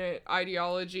dominant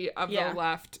ideology of the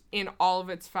left in all of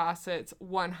its facets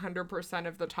 100%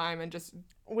 of the time and just...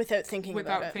 Without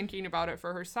thinking about it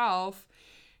for herself.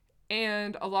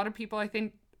 And a lot of people, I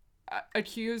think,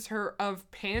 accuse her of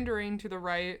pandering to the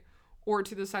right or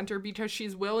to the center because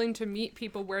she's willing to meet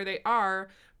people where they are.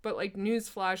 But, like,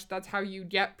 newsflash, that's how you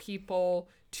get people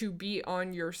to be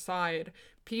on your side.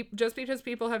 Just because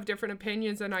people have different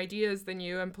opinions and ideas than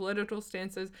you and political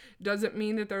stances doesn't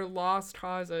mean that they're lost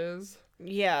causes.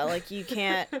 Yeah, like, you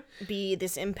can't be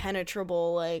this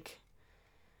impenetrable, like,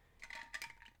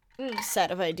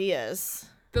 set of ideas.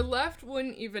 The left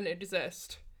wouldn't even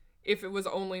exist if it was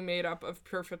only made up of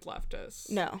perfect leftists.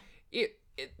 No.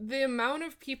 The amount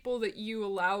of people that you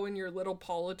allow in your little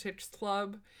politics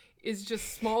club is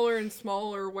just smaller and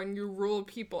smaller when you rule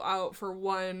people out for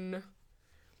one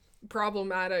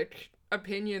problematic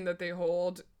opinion that they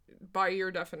hold by your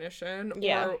definition,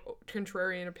 or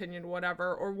contrarian opinion,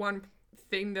 whatever, or one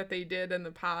thing that they did in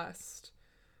the past,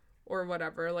 or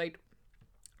whatever. Like,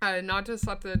 not to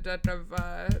set the debt of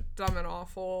Dumb and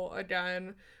Awful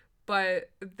again, but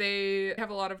they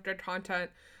have a lot of good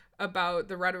content about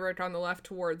the rhetoric on the left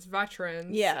towards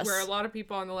veterans. Yes. Where a lot of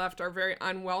people on the left are very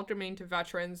unwelcoming to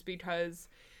veterans because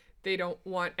they don't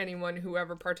want anyone who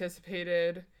ever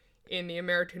participated in the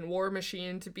American war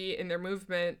machine to be in their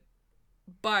movement.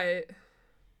 But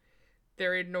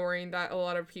they're ignoring that a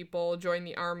lot of people join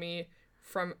the army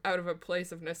from out of a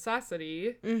place of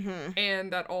necessity,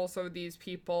 and that also these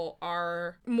people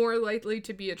are more likely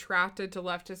to be attracted to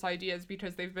leftist ideas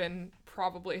because they've been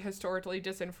probably historically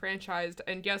disenfranchised.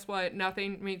 And guess what?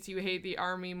 Nothing makes you hate the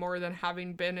army more than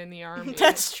having been in the army.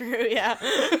 That's true, yeah.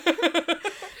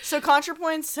 So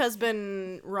ContraPoints has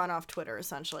been run off Twitter,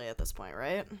 essentially, at this point,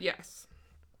 right? Yes.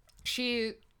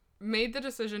 She made the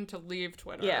decision to leave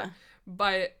Twitter. Yeah.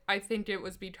 But I think it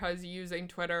was because using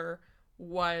Twitter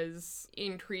was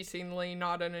increasingly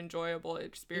not an enjoyable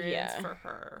experience for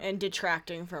her. And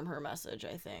detracting from her message,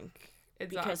 I think.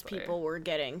 Exactly. Because people were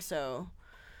getting so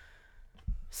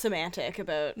semantic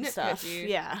about stuff.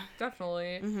 Yeah.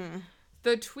 Definitely. Mm-hmm.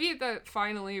 The tweet that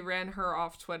finally ran her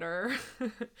off Twitter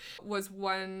was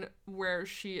one where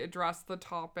she addressed the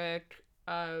topic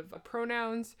of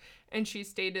pronouns, and she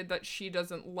stated that she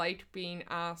doesn't like being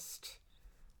asked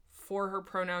for her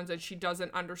pronouns, and she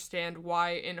doesn't understand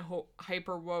why in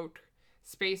hyper woke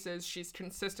spaces she's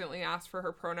consistently asked for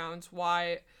her pronouns,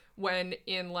 why when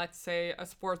in, let's say, a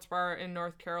sports bar in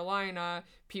North Carolina,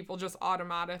 people just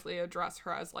automatically address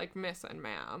her as like Miss and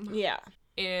Ma'am. Yeah.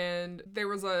 And there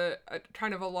was a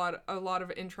kind of a lot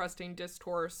of interesting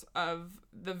discourse of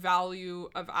the value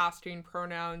of asking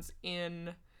pronouns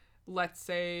in, let's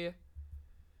say,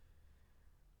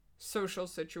 social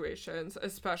situations,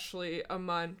 especially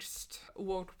amongst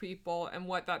woke people, and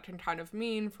what that can kind of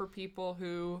mean for people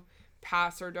who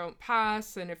pass or don't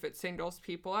pass, and if it singles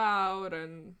people out,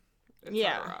 and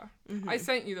etc. Mm-hmm. I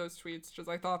sent you those tweets because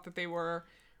I thought that they were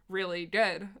really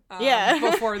did. Yeah.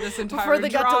 Before this entire Before they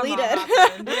got drama deleted.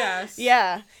 happened. Yes.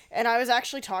 Yeah. And I was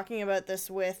actually talking about this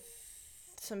with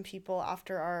some people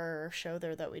after our show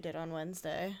there that we did on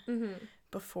Wednesday. Mm-hmm.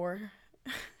 Before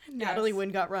Natalie Wynn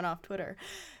got run off Twitter.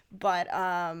 But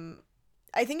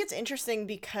I think it's interesting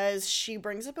because she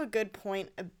brings up a good point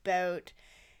about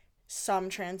some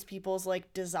trans people's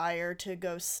like desire to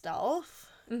go stealth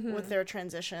with their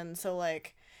transition. So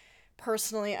like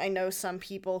personally, I know some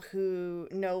people who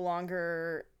no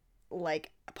longer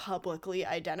like publicly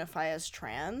identify as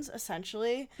trans,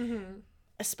 essentially.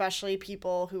 Especially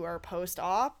people who are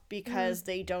post-op, because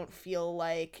they don't feel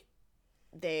like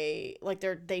they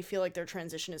feel like their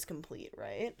transition is complete,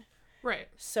 right? Right.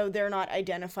 So they're not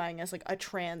identifying as like a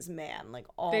trans man like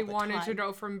all they the wanted time. to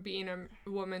go from being a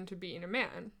woman to being a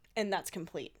man. And that's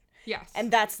complete. Yes.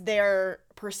 And that's their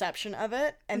perception of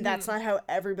it, and that's not how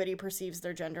everybody perceives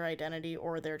their gender identity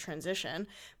or their transition.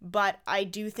 But I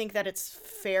do think that it's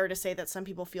fair to say that some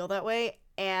people feel that way,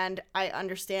 and I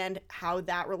understand how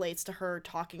that relates to her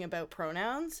talking about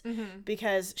pronouns,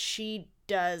 because she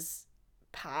does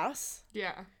pass.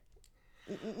 Yeah.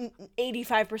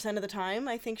 85% of the time,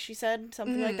 I think she said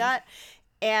something like that.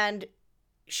 And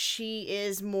she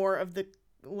is more of the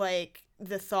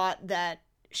thought that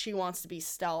she wants to be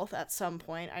stealth at some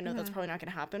point. I know that's probably not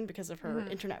going to happen because of her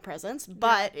internet presence,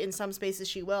 but in some spaces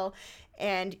she will.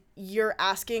 And you're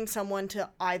asking someone to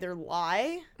either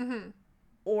lie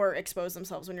or expose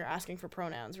themselves when you're asking for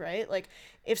pronouns, right? Like,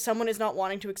 if someone is not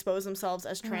wanting to expose themselves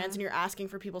as trans and you're asking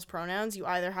for people's pronouns, you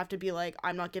either have to be like,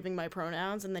 I'm not giving my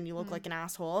pronouns, and then you look like an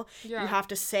asshole. Yeah. You have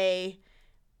to say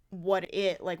what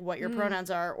your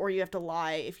pronouns are, or you have to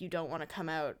lie if you don't want to come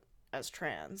out as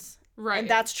trans. Right. And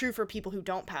that's true for people who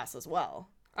don't pass as well.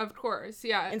 Of course,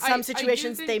 yeah. In some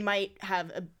situations, I do think, they might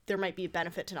there might be a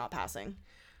benefit to not passing.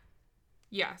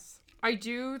 Yes. I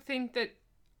do think that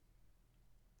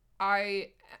I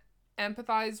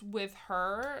empathize with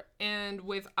her and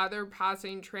with other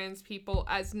passing trans people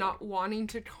as not wanting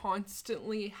to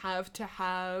constantly have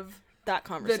that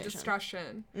conversation, the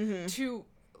discussion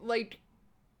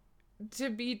to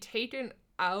be taken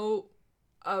out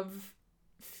of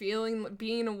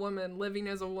being a woman, living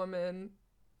as a woman,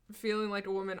 feeling like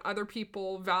a woman, other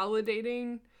people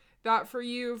validating that for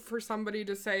you, for somebody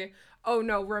to say, oh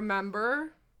no,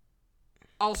 remember,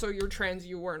 also you're trans,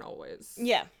 you weren't always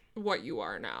what you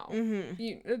are now.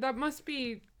 That must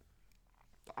be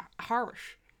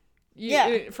harsh.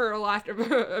 For a lack of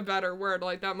a better word,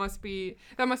 like that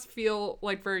must feel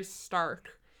like very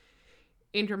stark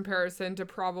in comparison to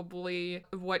probably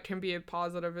what can be a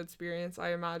positive experience,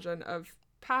 I imagine, of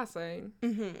passing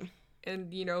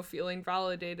and, feeling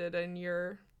validated in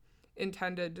your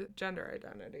intended gender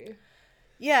identity.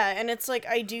 Yeah, and it's like,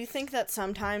 I do think that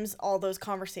sometimes all those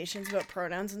conversations about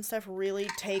pronouns and stuff really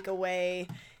take away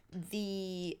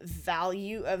the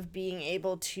value of being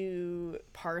able to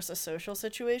parse a social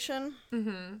situation.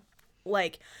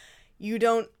 Like, you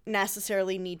don't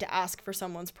necessarily need to ask for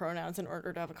someone's pronouns in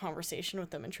order to have a conversation with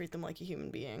them and treat them like a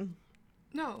human being.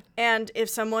 No. And if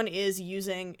someone is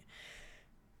using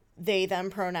they, them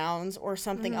pronouns or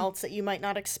something else that you might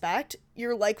not expect,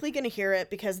 you're likely going to hear it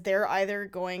because they're either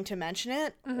going to mention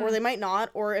it or they might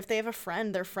not, or if they have a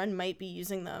friend, their friend might be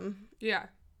using them. Yeah.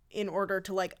 In order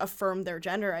to like affirm their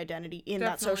gender identity in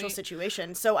that social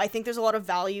situation. So I think there's a lot of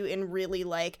value in really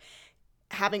like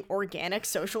having organic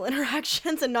social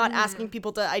interactions and not asking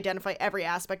people to identify every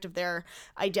aspect of their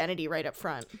identity right up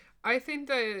front. I think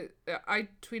that I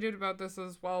tweeted about this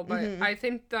as well, but I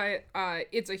think that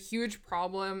it's a huge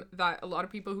problem that a lot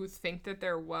of people who think that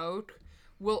they're woke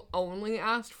will only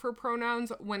ask for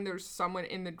pronouns when there's someone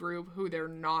in the group who they're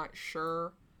not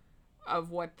sure of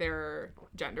what their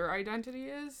gender identity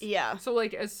is. Yeah. So,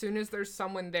 like, as soon as there's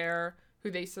someone there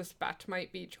who they suspect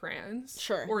might be trans,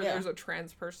 or there's a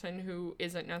trans person who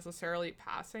isn't necessarily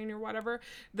passing or whatever,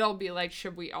 they'll be like,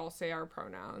 should we all say our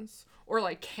pronouns? Or,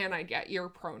 like, can I get your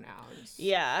pronouns?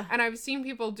 Yeah. And I've seen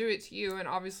people do it to you, and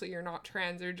obviously you're not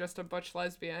trans, you're just a butch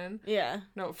lesbian. Yeah.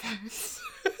 No offense.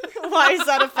 Why is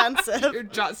that offensive? You're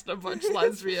just a butch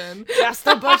lesbian. Just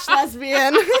a butch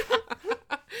lesbian.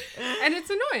 And it's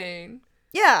annoying.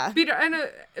 Yeah.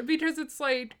 Because it's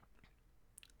like,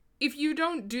 if you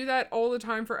don't do that all the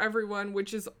time for everyone,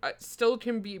 which is still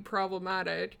can be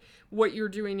problematic, what you're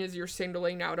doing is you're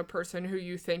singling out a person who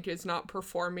you think is not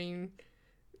performing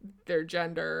their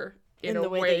gender in a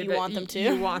way that you want them to.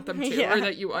 You want them to, or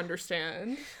that you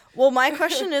understand. Well, my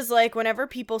question is, like, whenever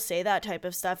people say that type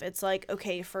of stuff, it's like,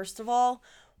 okay, first of all,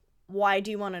 why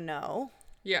do you want to know?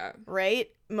 Yeah. Right?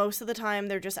 Most of the time,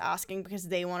 they're just asking because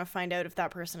they want to find out if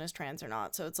that person is trans or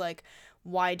not. So it's like,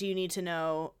 why do you need to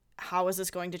know how is this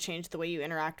going to change the way you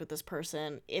interact with this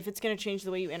person? If it's going to change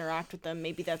the way you interact with them,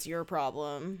 maybe that's your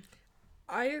problem.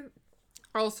 I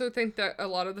also think that a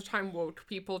lot of the time woke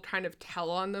people kind of tell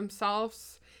on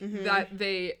themselves that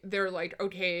they're like,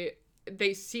 okay,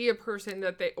 they see a person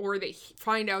that they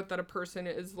find out that a person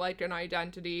is like an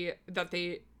identity that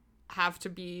they have to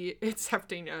be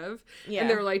accepting of. Yeah. And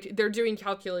they're like, they're doing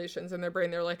calculations in their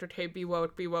brain. They're like, okay, be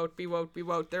woke, be woke, be woke, be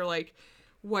woke. They're like,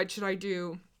 what should I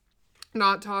do?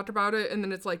 Not talk about it. And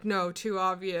then it's like, no, too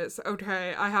obvious.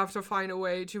 Okay, I have to find a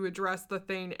way to address the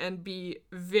thing and be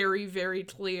very, very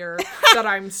clear that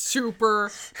I'm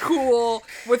super cool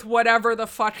with whatever the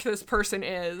fuck this person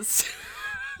is.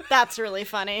 That's really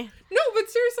funny. No, but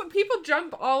seriously, people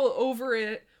jump all over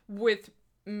it with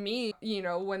me, you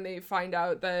know, when they find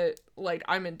out that, like,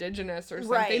 I'm Indigenous or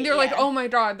something. Right, they're like, oh my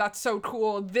god, that's so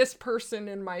cool. This person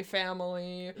in my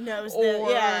family knows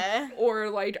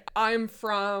or like, I'm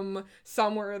from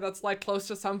somewhere that's like close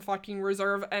to some fucking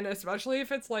reserve, and especially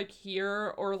if it's like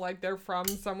here or like they're from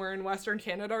somewhere in Western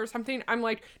Canada or something, I'm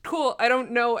like, cool, I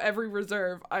don't know every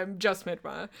reserve. I'm just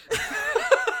Mi'kmaq.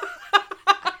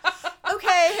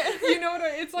 Okay. You know what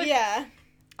it's like? Yeah.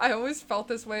 I always felt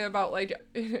this way about, like,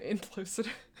 inclusiveness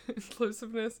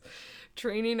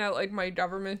training at, like, my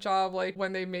government job, like,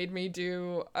 when they made me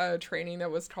do a training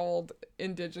that was called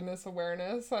Indigenous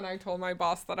Awareness, and I told my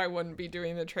boss that I wouldn't be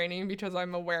doing the training because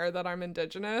I'm aware that I'm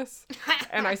Indigenous,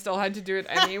 and I still had to do it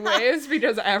anyways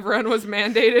because everyone was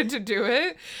mandated to do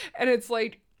it, and it's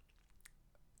like,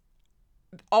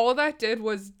 all that did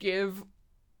was give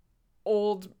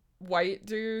old white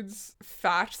dudes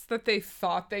facts that they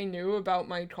thought they knew about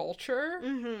my culture,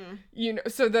 you know,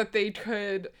 so that they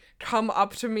could come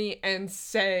up to me and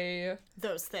say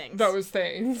those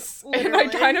things. Literally. And I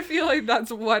kind of feel like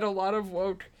that's what a lot of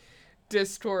woke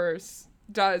discourse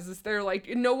does, is they're like,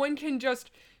 no one can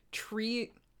just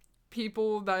treat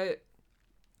people that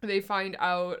they find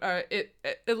out, at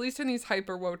least in these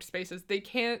hyper woke spaces, they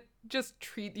can't just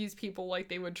treat these people like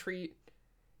they would treat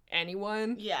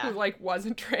anyone who, like,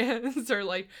 wasn't trans or,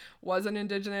 like, wasn't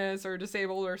Indigenous or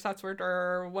disabled or sex worker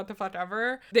or what the fuck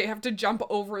ever. They have to jump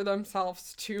over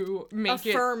themselves to make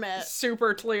it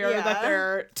super clear that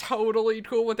they're totally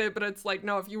cool with it. But it's like,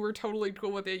 no, if you were totally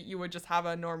cool with it, you would just have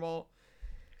a normal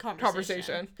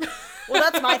conversation. Well,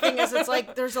 that's my thing, is it's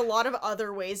like there's a lot of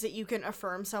other ways that you can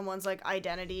affirm someone's, like,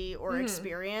 identity or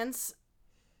experience.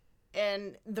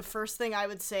 And the first thing I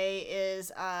would say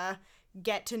is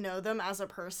get to know them as a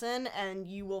person, and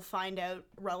you will find out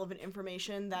relevant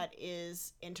information that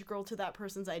is integral to that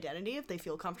person's identity if they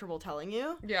feel comfortable telling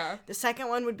you. Yeah. The second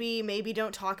one would be, maybe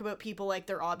don't talk about people like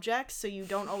they're objects, so you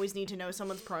don't always need to know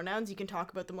someone's pronouns. You can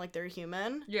talk about them like they're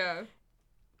human. Yeah.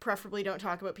 Preferably don't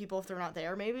talk about people if they're not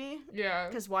there, maybe. Yeah.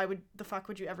 Because why would the fuck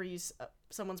would you ever use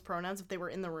someone's pronouns if they were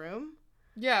in the room?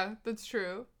 Yeah, that's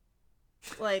true.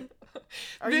 Like,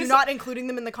 are you not including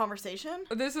them in the conversation?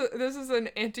 This is an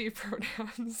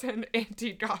anti-pronouns and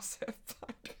anti-gossip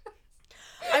podcast.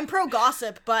 I'm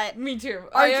pro-gossip, but me too.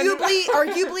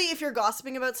 Arguably, if you're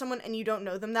gossiping about someone and you don't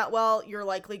know them that well, you're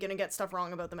likely gonna get stuff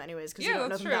wrong about them anyways because you don't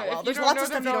know them that well. There's lots of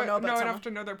stuff you don't know about someone. Enough to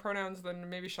know their pronouns, then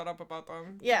maybe shut up about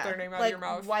them. Yeah, keep their name out of your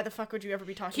mouth. Why the fuck would you ever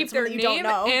be talking Keep about someone that you don't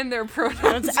know? Keep their name and their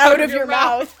pronouns out of your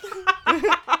mouth.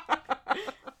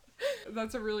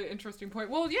 That's a really interesting point.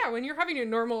 Well, yeah, when you're having a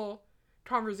normal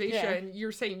conversation,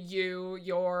 you're saying you,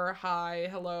 your, hi,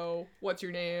 hello, what's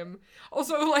your name?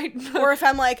 Also, like... Or if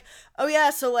I'm like, oh yeah,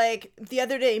 so like, the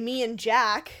other day, me and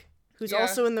Jack, who's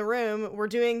also in the room, we're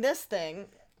doing this thing.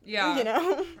 Yeah. You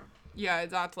know? Yeah,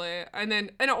 exactly.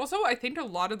 And also, I think a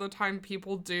lot of the time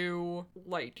people do,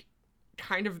 like,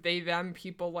 kind of they them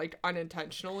people, like,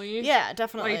 unintentionally. Yeah,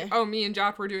 definitely. Like, oh, me and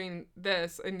Jack were doing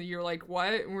this, and you're like,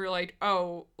 what? And we're like,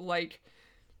 oh, like,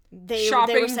 they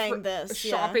were saying this.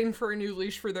 Shopping for a new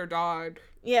leash for their dog.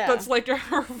 Yeah. That's like, or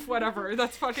whatever.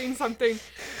 That's fucking something.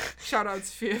 Shout out,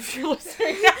 Sophia, if you're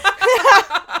listening.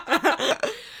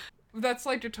 That's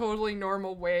like a totally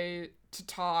normal way to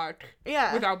talk.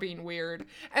 Yeah. Without being weird.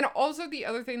 And also the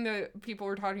other thing that people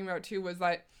were talking about too was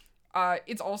that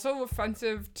it's also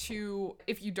offensive to,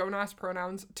 if you don't ask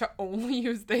pronouns, to only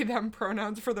use they, them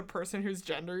pronouns for the person whose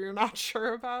gender you're not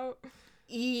sure about.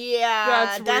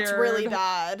 Yeah, that's really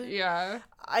bad. Yeah.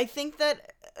 I think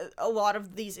that a lot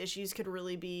of these issues could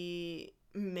really be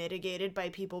mitigated by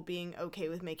people being okay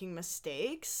with making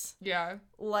mistakes. Yeah.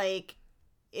 Like,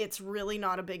 it's really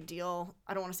not a big deal.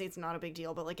 I don't want to say it's not a big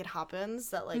deal, but, like, it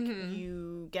happens that, like,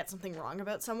 you get something wrong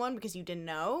about someone because you didn't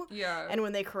know. Yeah. And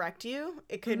when they correct you,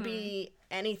 it could be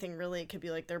anything, really. It could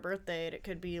be, like, their birth date. It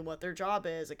could be what their job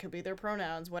is. It could be their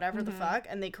pronouns, whatever the fuck.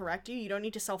 And they correct you. You don't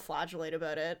need to self-flagellate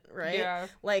about it, right? Yeah.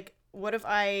 Like, what if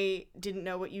I didn't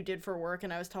know what you did for work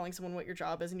and I was telling someone what your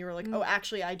job is and you were like, oh,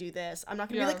 actually, I do this. I'm not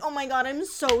going to be like, oh my God, I'm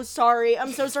so sorry.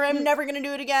 I'm so sorry. I'm never going to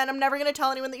do it again. I'm never going to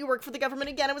tell anyone that you work for the government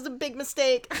again. It was a big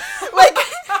mistake.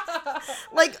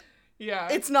 Yeah.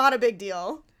 It's not a big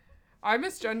deal. I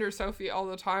misgender Sophie all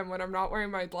the time when I'm not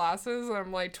wearing my glasses and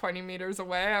I'm like 20 meters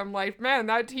away. I'm like, man,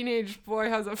 that teenage boy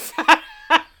has a fat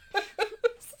ass.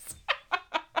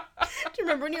 Do you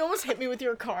remember when you almost hit me with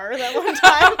your car that one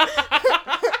time?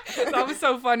 That was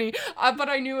so funny. But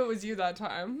I knew it was you that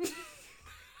time.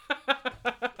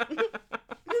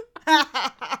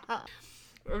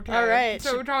 Okay. All right.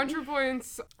 So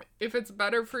ContraPoints, if it's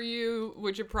better for you,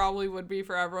 which it probably would be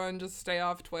for everyone, just stay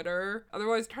off Twitter.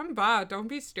 Otherwise, come back. Don't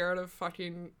be scared of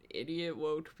fucking idiot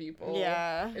woke people.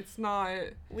 Yeah. It's not.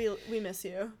 We miss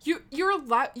you. You're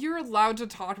allowed to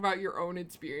talk about your own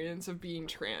experience of being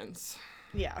trans.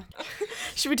 Yeah.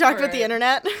 Should we talk about the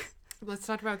internet? Let's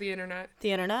talk about the internet.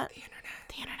 The internet? The internet.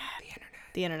 The internet. The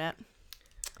internet. The internet.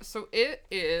 So it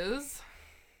is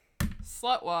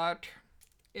Slutwalk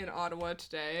in Ottawa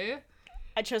today.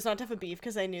 I chose not to have a beef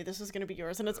because I knew this was going to be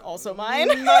yours and it's also mine.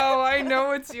 No, I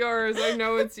know it's yours. I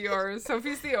know it's yours.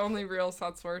 Sophie's the only real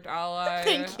Slutwalk ally.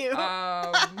 Thank you.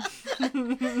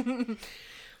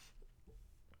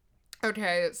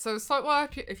 Okay, so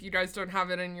Slutwalk, if you guys don't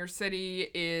have it in your city,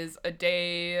 is a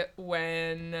day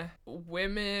when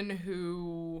women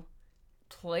who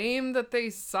claim that they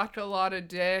suck a lot of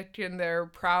dick and they're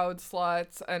proud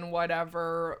sluts and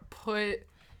whatever put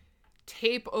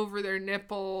tape over their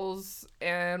nipples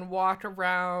and walk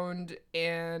around,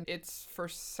 and it's for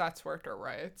sex worker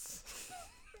rights.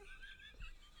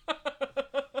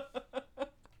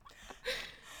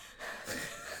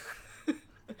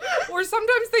 Or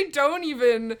sometimes they don't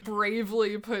even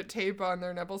bravely put tape on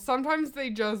their nipples. Sometimes they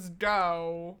just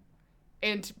go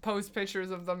and post pictures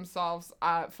of themselves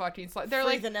at fucking slut. They're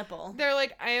Free like the nipple. They're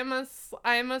like, I am a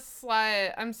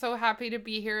slut. I'm so happy to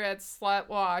be here at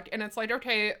Slutwalk. And it's like,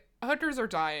 okay, hookers are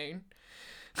dying.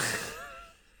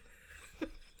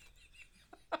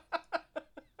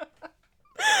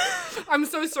 I'm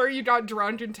so sorry you got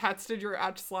drunk and texted your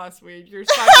ex last week. You're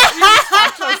such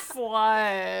a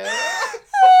slut.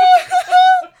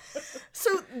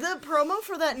 So the promo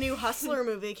for that new Hustler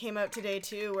movie came out today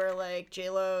too, where like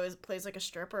J-Lo plays like a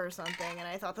stripper or something, and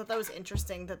I thought that was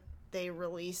interesting that they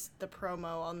released the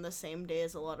promo on the same day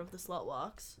as a lot of the slut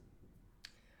walks.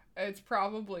 It's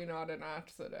probably not an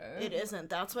accident. It isn't.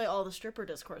 That's why all the stripper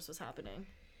discourse was happening.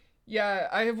 Yeah,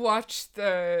 I have watched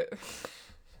the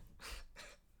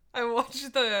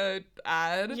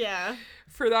ad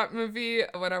for that movie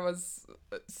when I was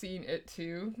seeing it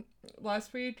too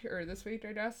last week or this week,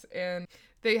 I guess, and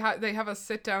they have a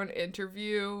sit down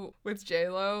interview with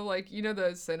J-Lo, like, you know,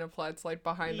 the Cineplex like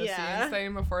behind the scenes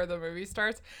thing before the movie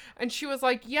starts, and she was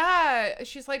like,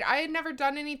 she's like, I had never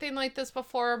done anything like this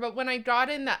before, but when I got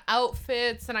in the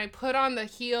outfits and I put on the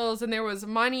heels and there was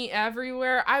money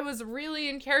everywhere, I was really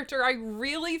in character. I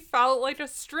really felt like a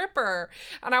stripper,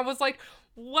 and I was like,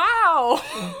 wow.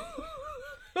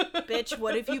 Bitch,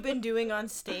 what have you been doing on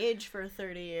stage for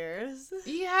 30 years?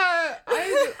 Yeah,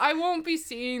 I won't be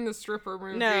seeing the stripper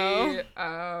movie. No.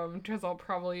 Because I'll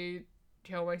probably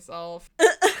kill myself.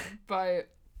 But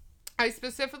I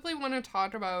specifically want to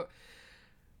talk about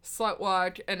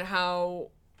Slutwalk and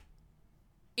how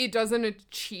it doesn't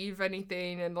achieve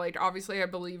anything, and like obviously I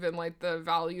believe in like the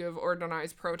value of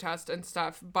organized protest and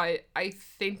stuff, but I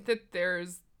think that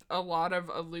there's a lot of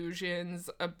illusions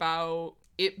about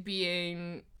it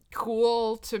being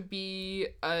cool to be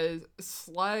a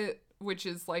slut, which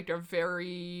is like a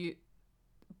very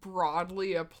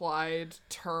broadly applied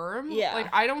term. Yeah. Like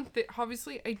I don't think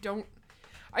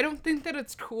that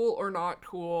it's cool or not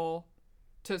cool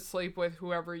to sleep with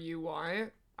whoever you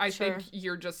want. I think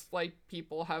you're just like,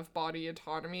 people have body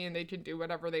autonomy and they can do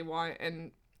whatever they want,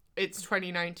 and it's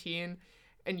 2019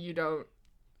 and you don't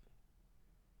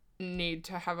need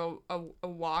to have a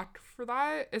walk for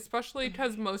that, especially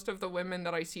because most of the women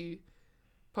that I see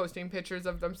posting pictures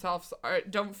of themselves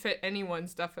don't fit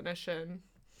anyone's definition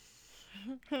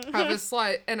of a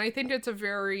slut. And I think it's a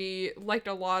very, like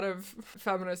a lot of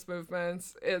feminist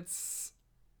movements, it's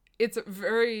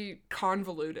very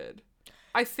convoluted.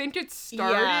 I think it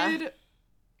started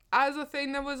as a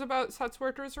thing that was about sex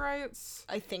workers' rights.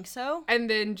 I think so. And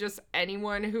then just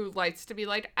anyone who likes to be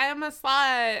like, I'm a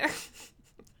slut.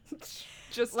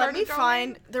 Just let me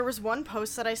find. There was one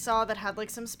post that I saw that had like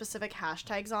some specific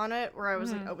hashtags on it where I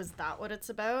was like, oh, is that what it's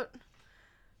about?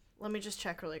 Let me just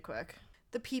check really quick.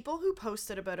 The people who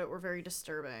posted about it were very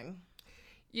disturbing.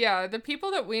 Yeah, the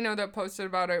people that we know that posted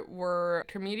about it were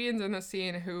comedians in the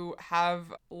scene who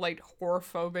have like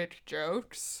horrorphobic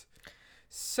jokes.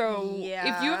 So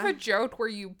if you have a joke where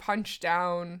you punch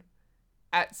down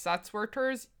at sex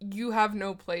workers, you have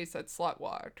no place at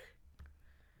Slutwalk.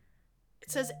 It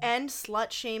says end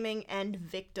slut shaming and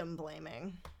victim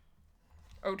blaming.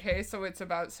 Okay, so it's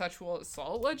about sexual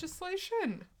assault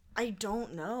legislation? I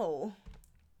don't know.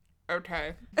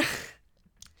 Okay.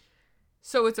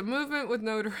 So it's a movement with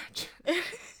no direction.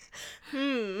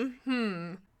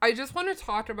 I just want to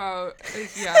talk about,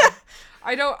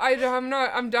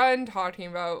 I'm done talking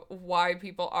about why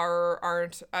people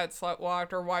aren't at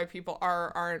Slutwalk or why people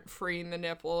aren't freeing the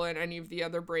nipple and any of the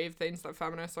other brave things that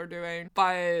feminists are doing.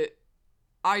 But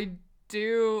I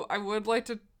would like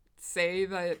to say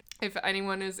that if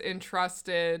anyone is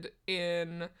interested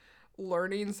in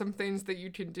learning some things that you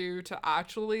can do to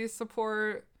actually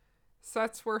support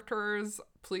sex workers,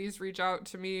 please reach out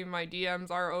to me. My DMs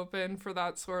are open for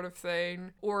that sort of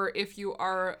thing. Or if you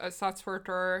are a sex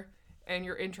worker and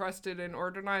you're interested in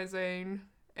organizing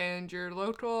and you're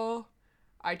local,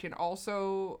 I can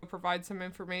also provide some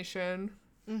information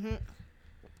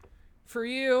for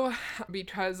you,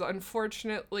 because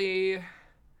unfortunately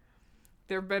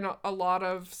there have been a lot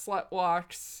of slut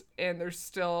walks and there's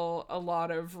still a lot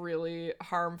of really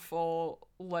harmful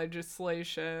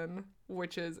legislation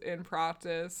which is in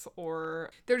practice,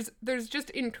 or there's just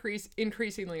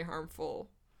increasingly harmful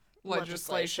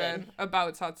legislation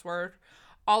about sex work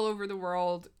all over the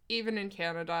world. Even in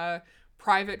Canada,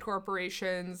 private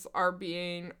corporations are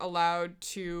being allowed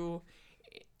to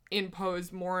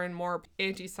impose more and more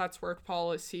anti-sex work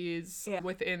policies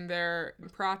within their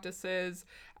practices,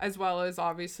 as well as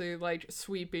obviously like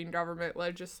sweeping government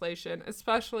legislation,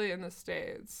 especially in the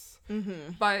States.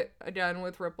 But again,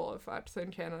 with ripple effects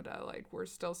in Canada, like we're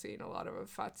still seeing a lot of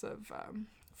effects of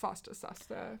FOSTA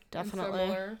SESTA.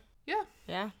 Definitely.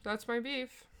 Yeah. That's my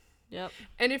beef. Yep.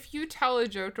 And if you tell a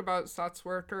joke about sex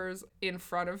workers in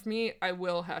front of me, I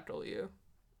will heckle you.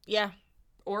 Yeah.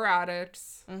 Or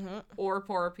addicts, or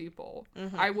poor people.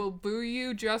 I will boo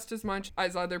you just as much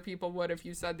as other people would if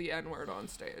you said the N-word on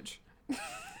stage.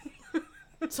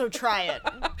 So try it.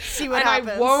 See what happens.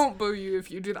 And I won't boo you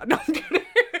if you do that. No, I'm kidding.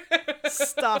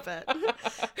 Stop it.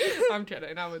 I'm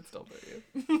kidding. I would still boo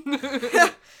you.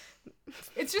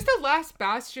 It's just the last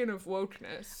bastion of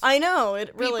wokeness. I know,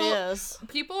 it really is.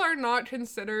 People are not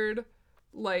considered,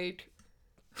 like,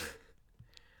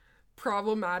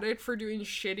 problematic for doing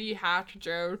shitty hack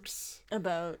jokes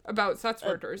about sex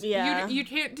workers. You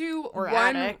can't do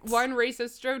one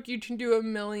racist joke. You can do a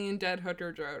million dead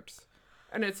hooker jokes,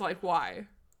 and it's like, why?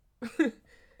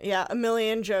 Yeah, a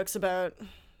million jokes about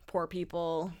poor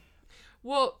people.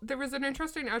 Well, there was an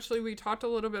interesting, actually, we talked a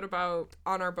little bit about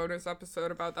on our bonus episode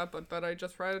about that book that I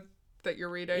just read that you're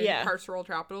reading, Carceral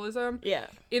Capitalism. Yeah.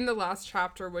 In the last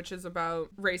chapter, which is about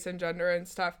race and gender and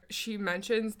stuff, she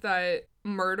mentions that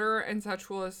murder and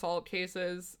sexual assault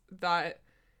cases that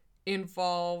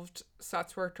involved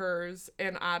sex workers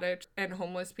and addicts and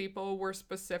homeless people were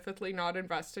specifically not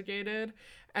investigated,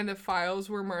 and the files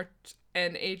were marked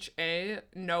NHA,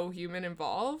 no human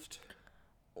involved.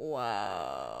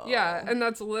 Wow. Yeah, and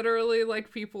that's literally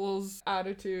like people's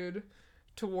attitude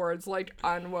towards like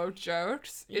unwoke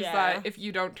jokes is that if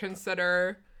you don't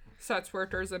consider sex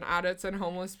workers and addicts and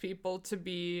homeless people to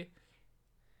be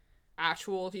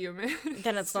actual humans,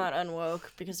 then it's not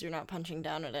unwoke because you're not punching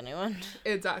down at anyone.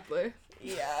 Exactly.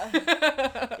 Yeah.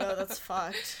 No, that's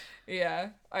fucked.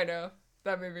 Yeah, I know.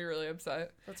 That made me really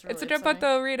upset. That's really It's a good book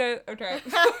though, read it. Okay.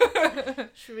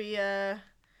 Should we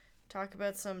talk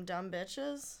about some dumb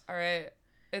bitches? All right.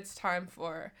 It's time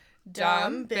for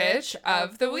Dumb Bitch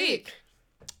of the Week.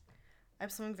 I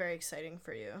have something very exciting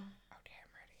for you. Okay,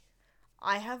 I'm ready.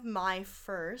 I have my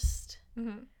first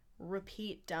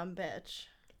repeat dumb bitch.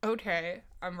 Okay,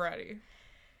 I'm ready.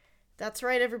 That's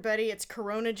right, everybody. It's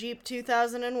Corona Jeep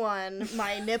 2001,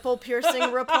 my nipple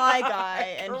piercing reply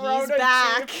guy, and he's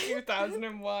back. Jeep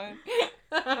 2001.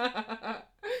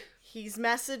 He's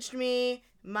messaged me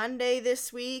Monday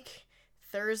this week,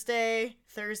 Thursday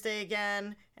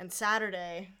again, and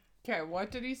Saturday. Okay,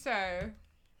 what did he say?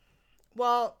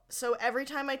 Well, so every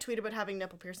time I tweet about having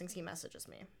nipple piercings, he messages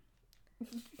me.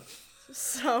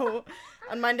 So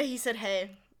on Monday he said,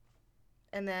 hey.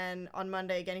 And then on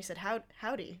Monday again he said,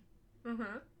 howdy.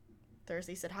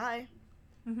 Thursday he said, hi.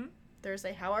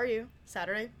 Thursday, how are you?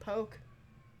 Saturday, poke.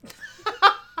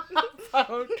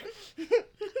 Poke.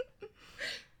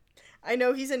 I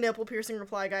know he's a nipple piercing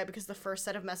reply guy because the first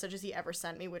set of messages he ever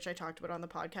sent me, which I talked about on the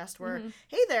podcast, were,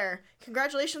 hey there,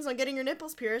 congratulations on getting your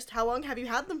nipples pierced. How long have you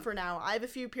had them for now? I have a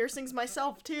few piercings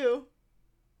myself, too.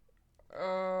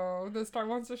 Oh, this guy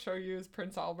wants to show you his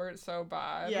Prince Albert so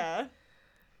bad. Yeah.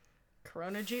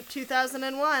 Corona Jeep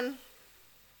 2001.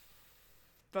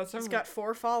 He's got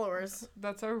 4 followers.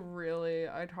 That's a really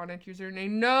iconic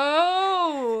username.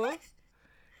 No!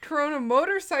 Corona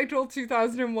Motorcycle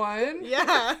 2001.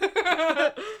 Yeah.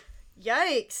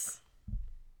 Yikes.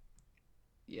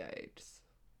 Yikes.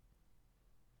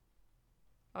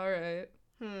 Alright.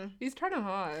 He's kind of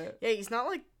hot. Yeah, he's not,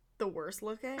 like, the worst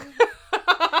looking.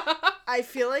 I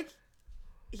feel like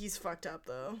he's fucked up,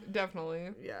 though. Definitely.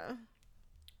 Yeah.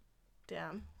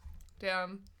 Damn.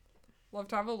 Love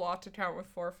to have a lot to count with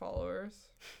 4 followers.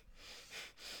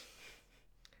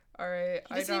 Alright.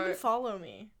 He doesn't even follow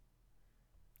me.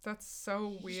 That's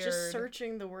so weird. He's just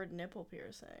searching the word nipple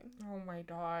piercing. Oh my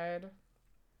god.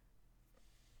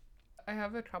 I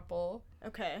have a couple.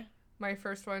 Okay. My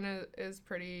first one is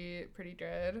pretty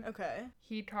good. Okay.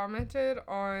 He commented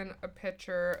on a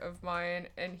picture of mine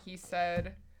and he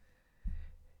said,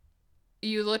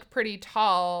 "You look pretty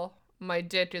tall. My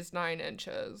dick is 9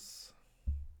 inches."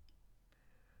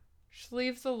 Which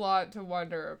leaves a lot to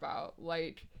wonder about.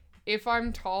 Like, if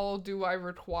I'm tall, do I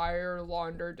require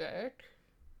longer dick?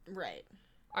 Right.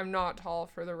 I'm not tall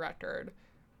for the record,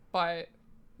 but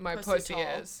my Pussy pussy tall.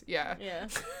 is. Yeah. Yeah.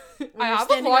 I You're have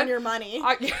standing a long, on your money.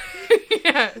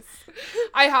 yes.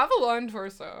 I have a long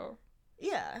torso.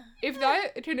 Yeah. If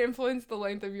that can influence the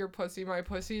length of your pussy, my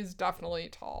pussy is definitely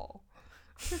tall.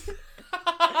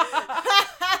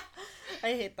 I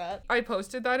hate that. I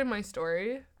posted that in my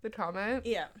story, the comment.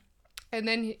 Yeah. And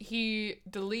then he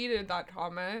deleted that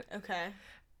comment. Okay.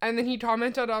 And then he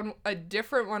commented on a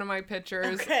different one of my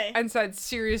pictures and said,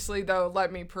 "Seriously, though,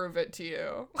 let me prove it to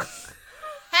you."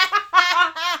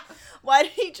 Why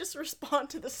did he just respond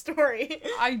to the story?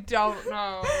 I don't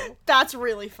know. That's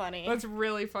really funny. That's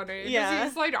really funny. Yeah.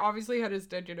 He's, like, obviously had his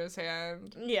dick in his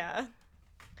hand. Yeah.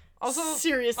 Also,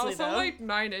 seriously, though. like,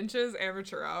 9 inches,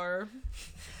 amateur hour.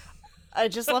 I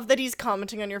just love that he's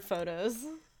commenting on your photos.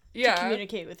 Yeah. To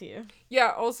communicate with you.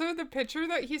 Yeah, also the picture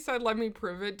that he said, "Let me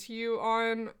prove it to you"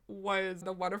 on was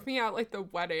the one of me at, like, the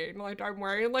wedding. Like, I'm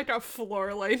wearing, like, a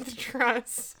floor-length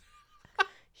dress.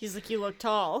 He's like, "You look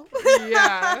tall."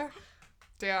 Yeah.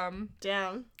 Damn.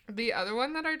 The other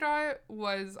one that I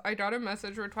got a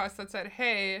message request that said,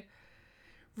 "Hey,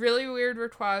 really weird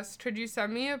request. Could you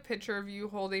send me a picture of you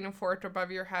holding a fork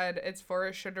above your head? It's for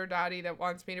a sugar daddy that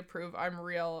wants me to prove I'm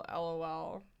real,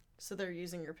 LOL." So they're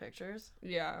using your pictures?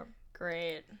 Yeah.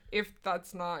 Great. If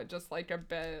that's not just, like, a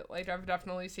bit. Like, I've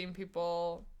definitely seen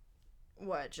people...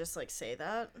 What, just, like, say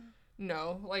that?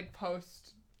 No, like,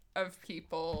 post of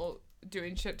people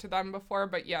doing shit to them before,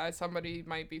 but yeah, somebody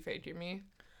might be faking me.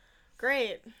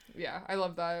 Great. Yeah, I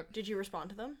love that. Did you respond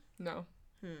to them? No.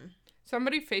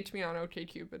 Somebody faked me on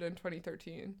OkCupid in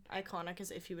 2013. Iconic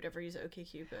as if you would ever use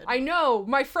OkCupid. I know!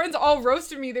 My friends all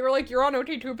roasted me. They were like, "You're on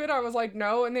OkCupid?" I was like,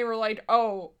 "No." And they were like,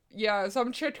 "Oh, yeah,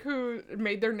 some chick who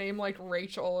made their name like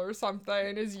Rachel or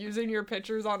something is using your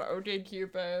pictures on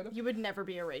OkCupid." You would never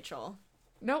be a Rachel.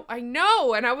 No, I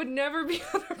know! And I would never be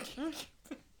on OkCupid.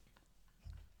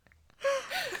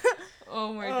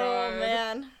 Oh my god. Oh,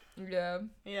 man. Yeah.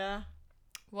 Yeah.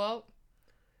 Well,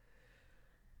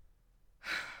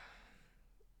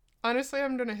 honestly,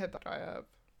 I'm gonna hit that guy up.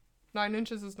 9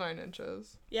 inches is 9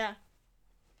 inches. Yeah.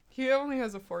 He only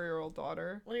has a 4-year-old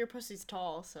daughter. Well, your pussy's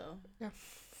tall, so. Yeah.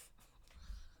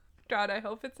 God, I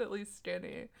hope it's at least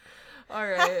skinny.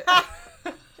 Alright.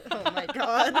 Oh my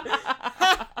god.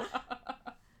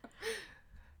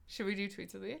 Should we do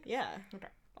tweets of the week? Yeah. Okay.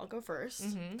 I'll go first.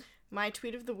 Mm-hmm. My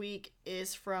tweet of the week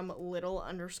is from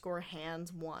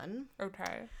little_hands1.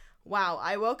 Okay. Wow,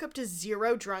 I woke up to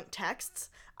 0 drunk texts.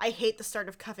 I hate the start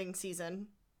of cuffing season.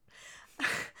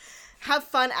 Have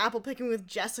fun apple picking with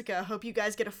Jessica. Hope you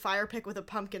guys get a fire pick with a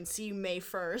pumpkin. See you May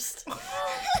 1st.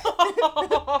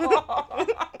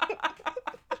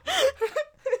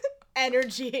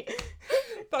 Energy.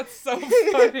 That's so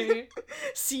funny.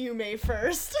 See you May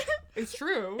 1st. It's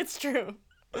true. It's true.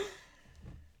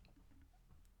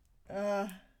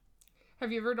 Have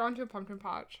you ever gone to a pumpkin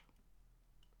patch?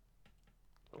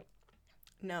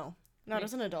 No. Not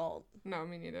as an adult. No,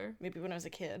 me neither. Maybe when I was a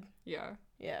kid. Yeah.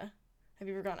 Yeah. Have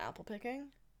you ever gone apple picking?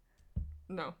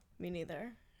 No. Me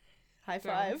neither. High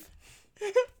five.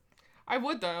 I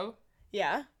would, though.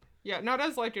 Yeah. Yeah, not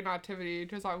as, like, an activity,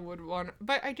 because I would want...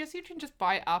 But I guess you can just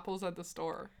buy apples at the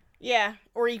store. Yeah.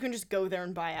 Or you can just go there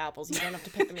and buy apples. You don't have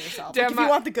to pick them yourself. Damn, like, if you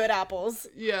want the good apples.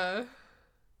 Yeah.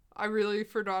 I really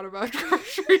forgot about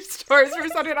grocery stores for a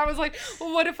second. I was like,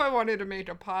 well, what if I wanted to make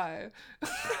a pie?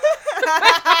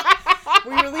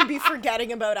 We really be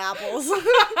forgetting about apples.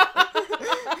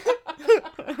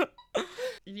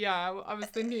 Yeah, I was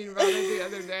thinking about it the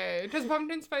other day. Because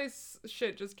pumpkin spice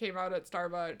shit just came out at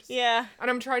Starbucks. Yeah. And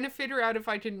I'm trying to figure out if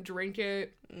I can drink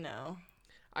it. No.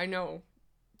 I know.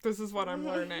 This is what I'm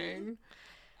learning.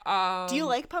 Do you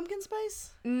like pumpkin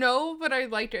spice? No, but I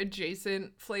liked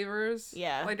adjacent flavors.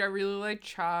 Yeah. Like, I really like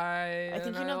chai. I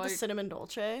think you know the cinnamon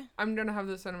dolce. I'm gonna have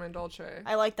the cinnamon dolce.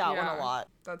 I like that one a lot.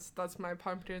 That's my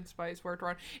pumpkin spice worked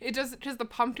on. It does, because the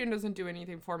pumpkin doesn't do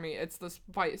anything for me. It's the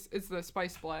spice. It's the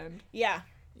spice blend. Yeah.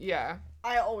 Yeah.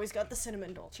 I always got the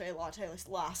cinnamon dolce latte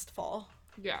last fall.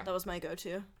 Yeah. That was my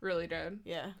go-to. Really did.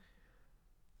 Yeah.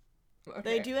 Okay.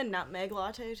 They do a nutmeg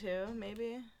latte too,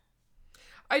 maybe.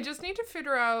 I just need to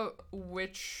figure out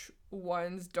which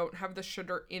ones don't have the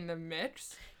sugar in the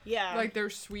mix. Yeah. Like, they're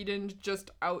sweetened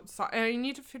just outside. And I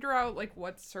need to figure out, like,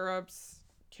 what syrups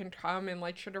can come in,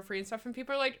 like, sugar-free and stuff. And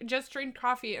people are like, just drink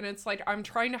coffee. And it's like, I'm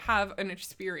trying to have an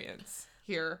experience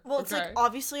here. Well, it's like,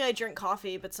 obviously I drink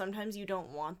coffee, but sometimes you don't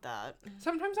want that.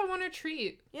 Sometimes I want a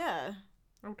treat. Yeah.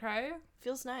 Okay?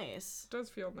 Feels nice. Does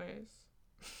feel nice.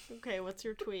 Okay, what's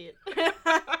your tweet?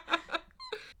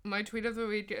 My tweet of the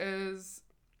week is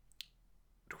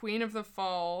Queen of the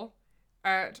Fall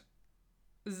at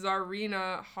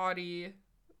Zarina Hottie.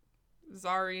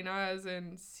 Zarina as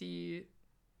in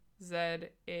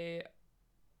CZARINA.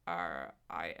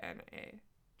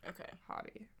 Okay.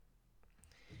 Hottie.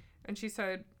 And she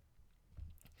said,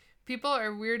 people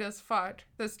are weird as fuck.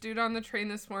 This dude on the train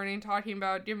this morning talking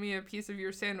about, give me a piece of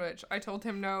your sandwich. I told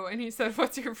him no, and he said,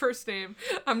 what's your first name?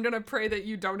 I'm gonna pray that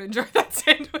you don't enjoy that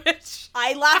sandwich.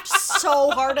 I laughed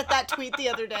so hard at that tweet the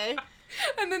other day.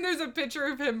 And then there's a picture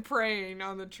of him praying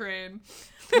on the train.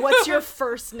 What's your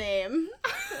first name?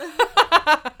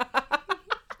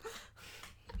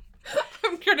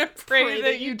 I'm gonna pray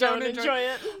that you don't enjoy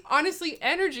it. Honestly,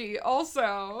 energy also.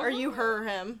 Are you her or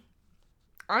him?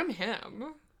 I'm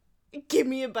him. Give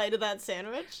me a bite of that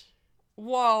sandwich.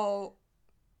 Well,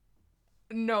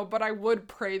 no, but I would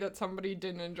pray that somebody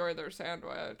didn't enjoy their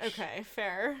sandwich. Okay,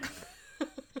 fair.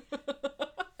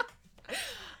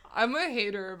 I'm a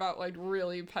hater about, like,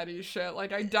 really petty shit.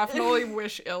 Like, I definitely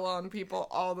wish ill on people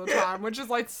all the time, which is,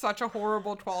 like, such a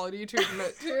horrible quality to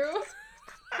admit to.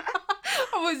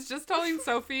 I was just telling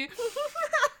Sophie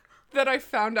that I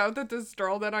found out that this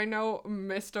girl that I know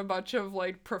missed a bunch of,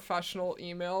 like, professional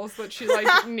emails that she,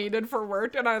 like, needed for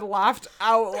work, and I laughed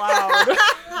out loud.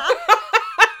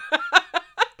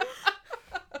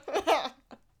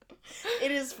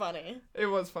 It is funny. It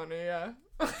was funny, yeah.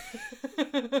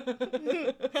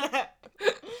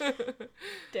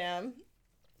 Damn.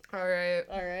 All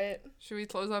right. Should we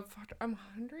close up? I'm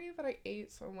hungry, but I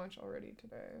ate so much already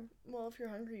today. Well, if you're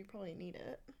hungry, you probably need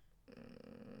it.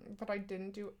 But I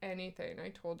didn't do anything. I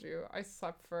told you. I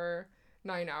slept for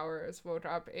 9 hours, woke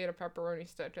up, ate a pepperoni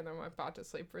stick, and then went back to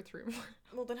sleep for 3 more.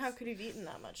 Well, then how could you have eaten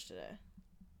that much today?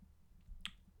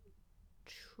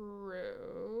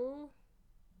 True.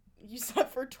 You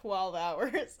slept for 12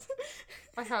 hours.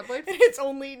 I had, like... And it's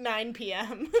only 9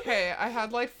 p.m. Okay, I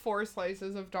had, like, 4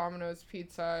 slices of Domino's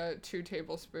pizza, 2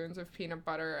 tablespoons of peanut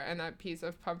butter, and that piece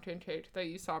of pumpkin cake that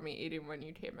you saw me eating when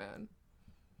you came in.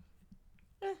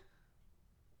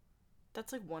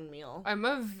 That's, like, one meal. I'm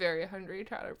a very hungry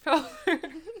caterpillar.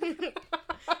 If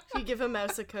you give a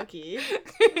mouse a cookie.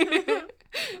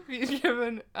 If you give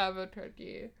an Eve a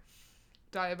cookie.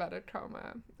 Diabetic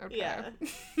coma. Okay. Yeah.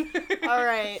 All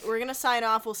right. We're going to sign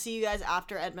off. We'll see you guys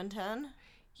after Edmonton.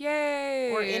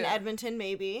 Yay. Or in Edmonton,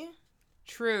 maybe.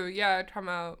 True. Yeah, come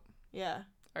out. Yeah.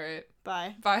 All right.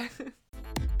 Bye. Bye.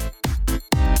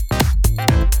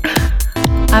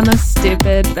 I'm a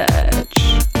stupid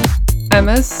bitch. I'm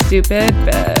a stupid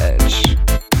bitch.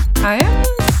 I am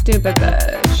a stupid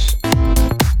bitch.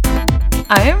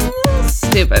 I am a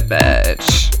stupid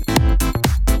bitch.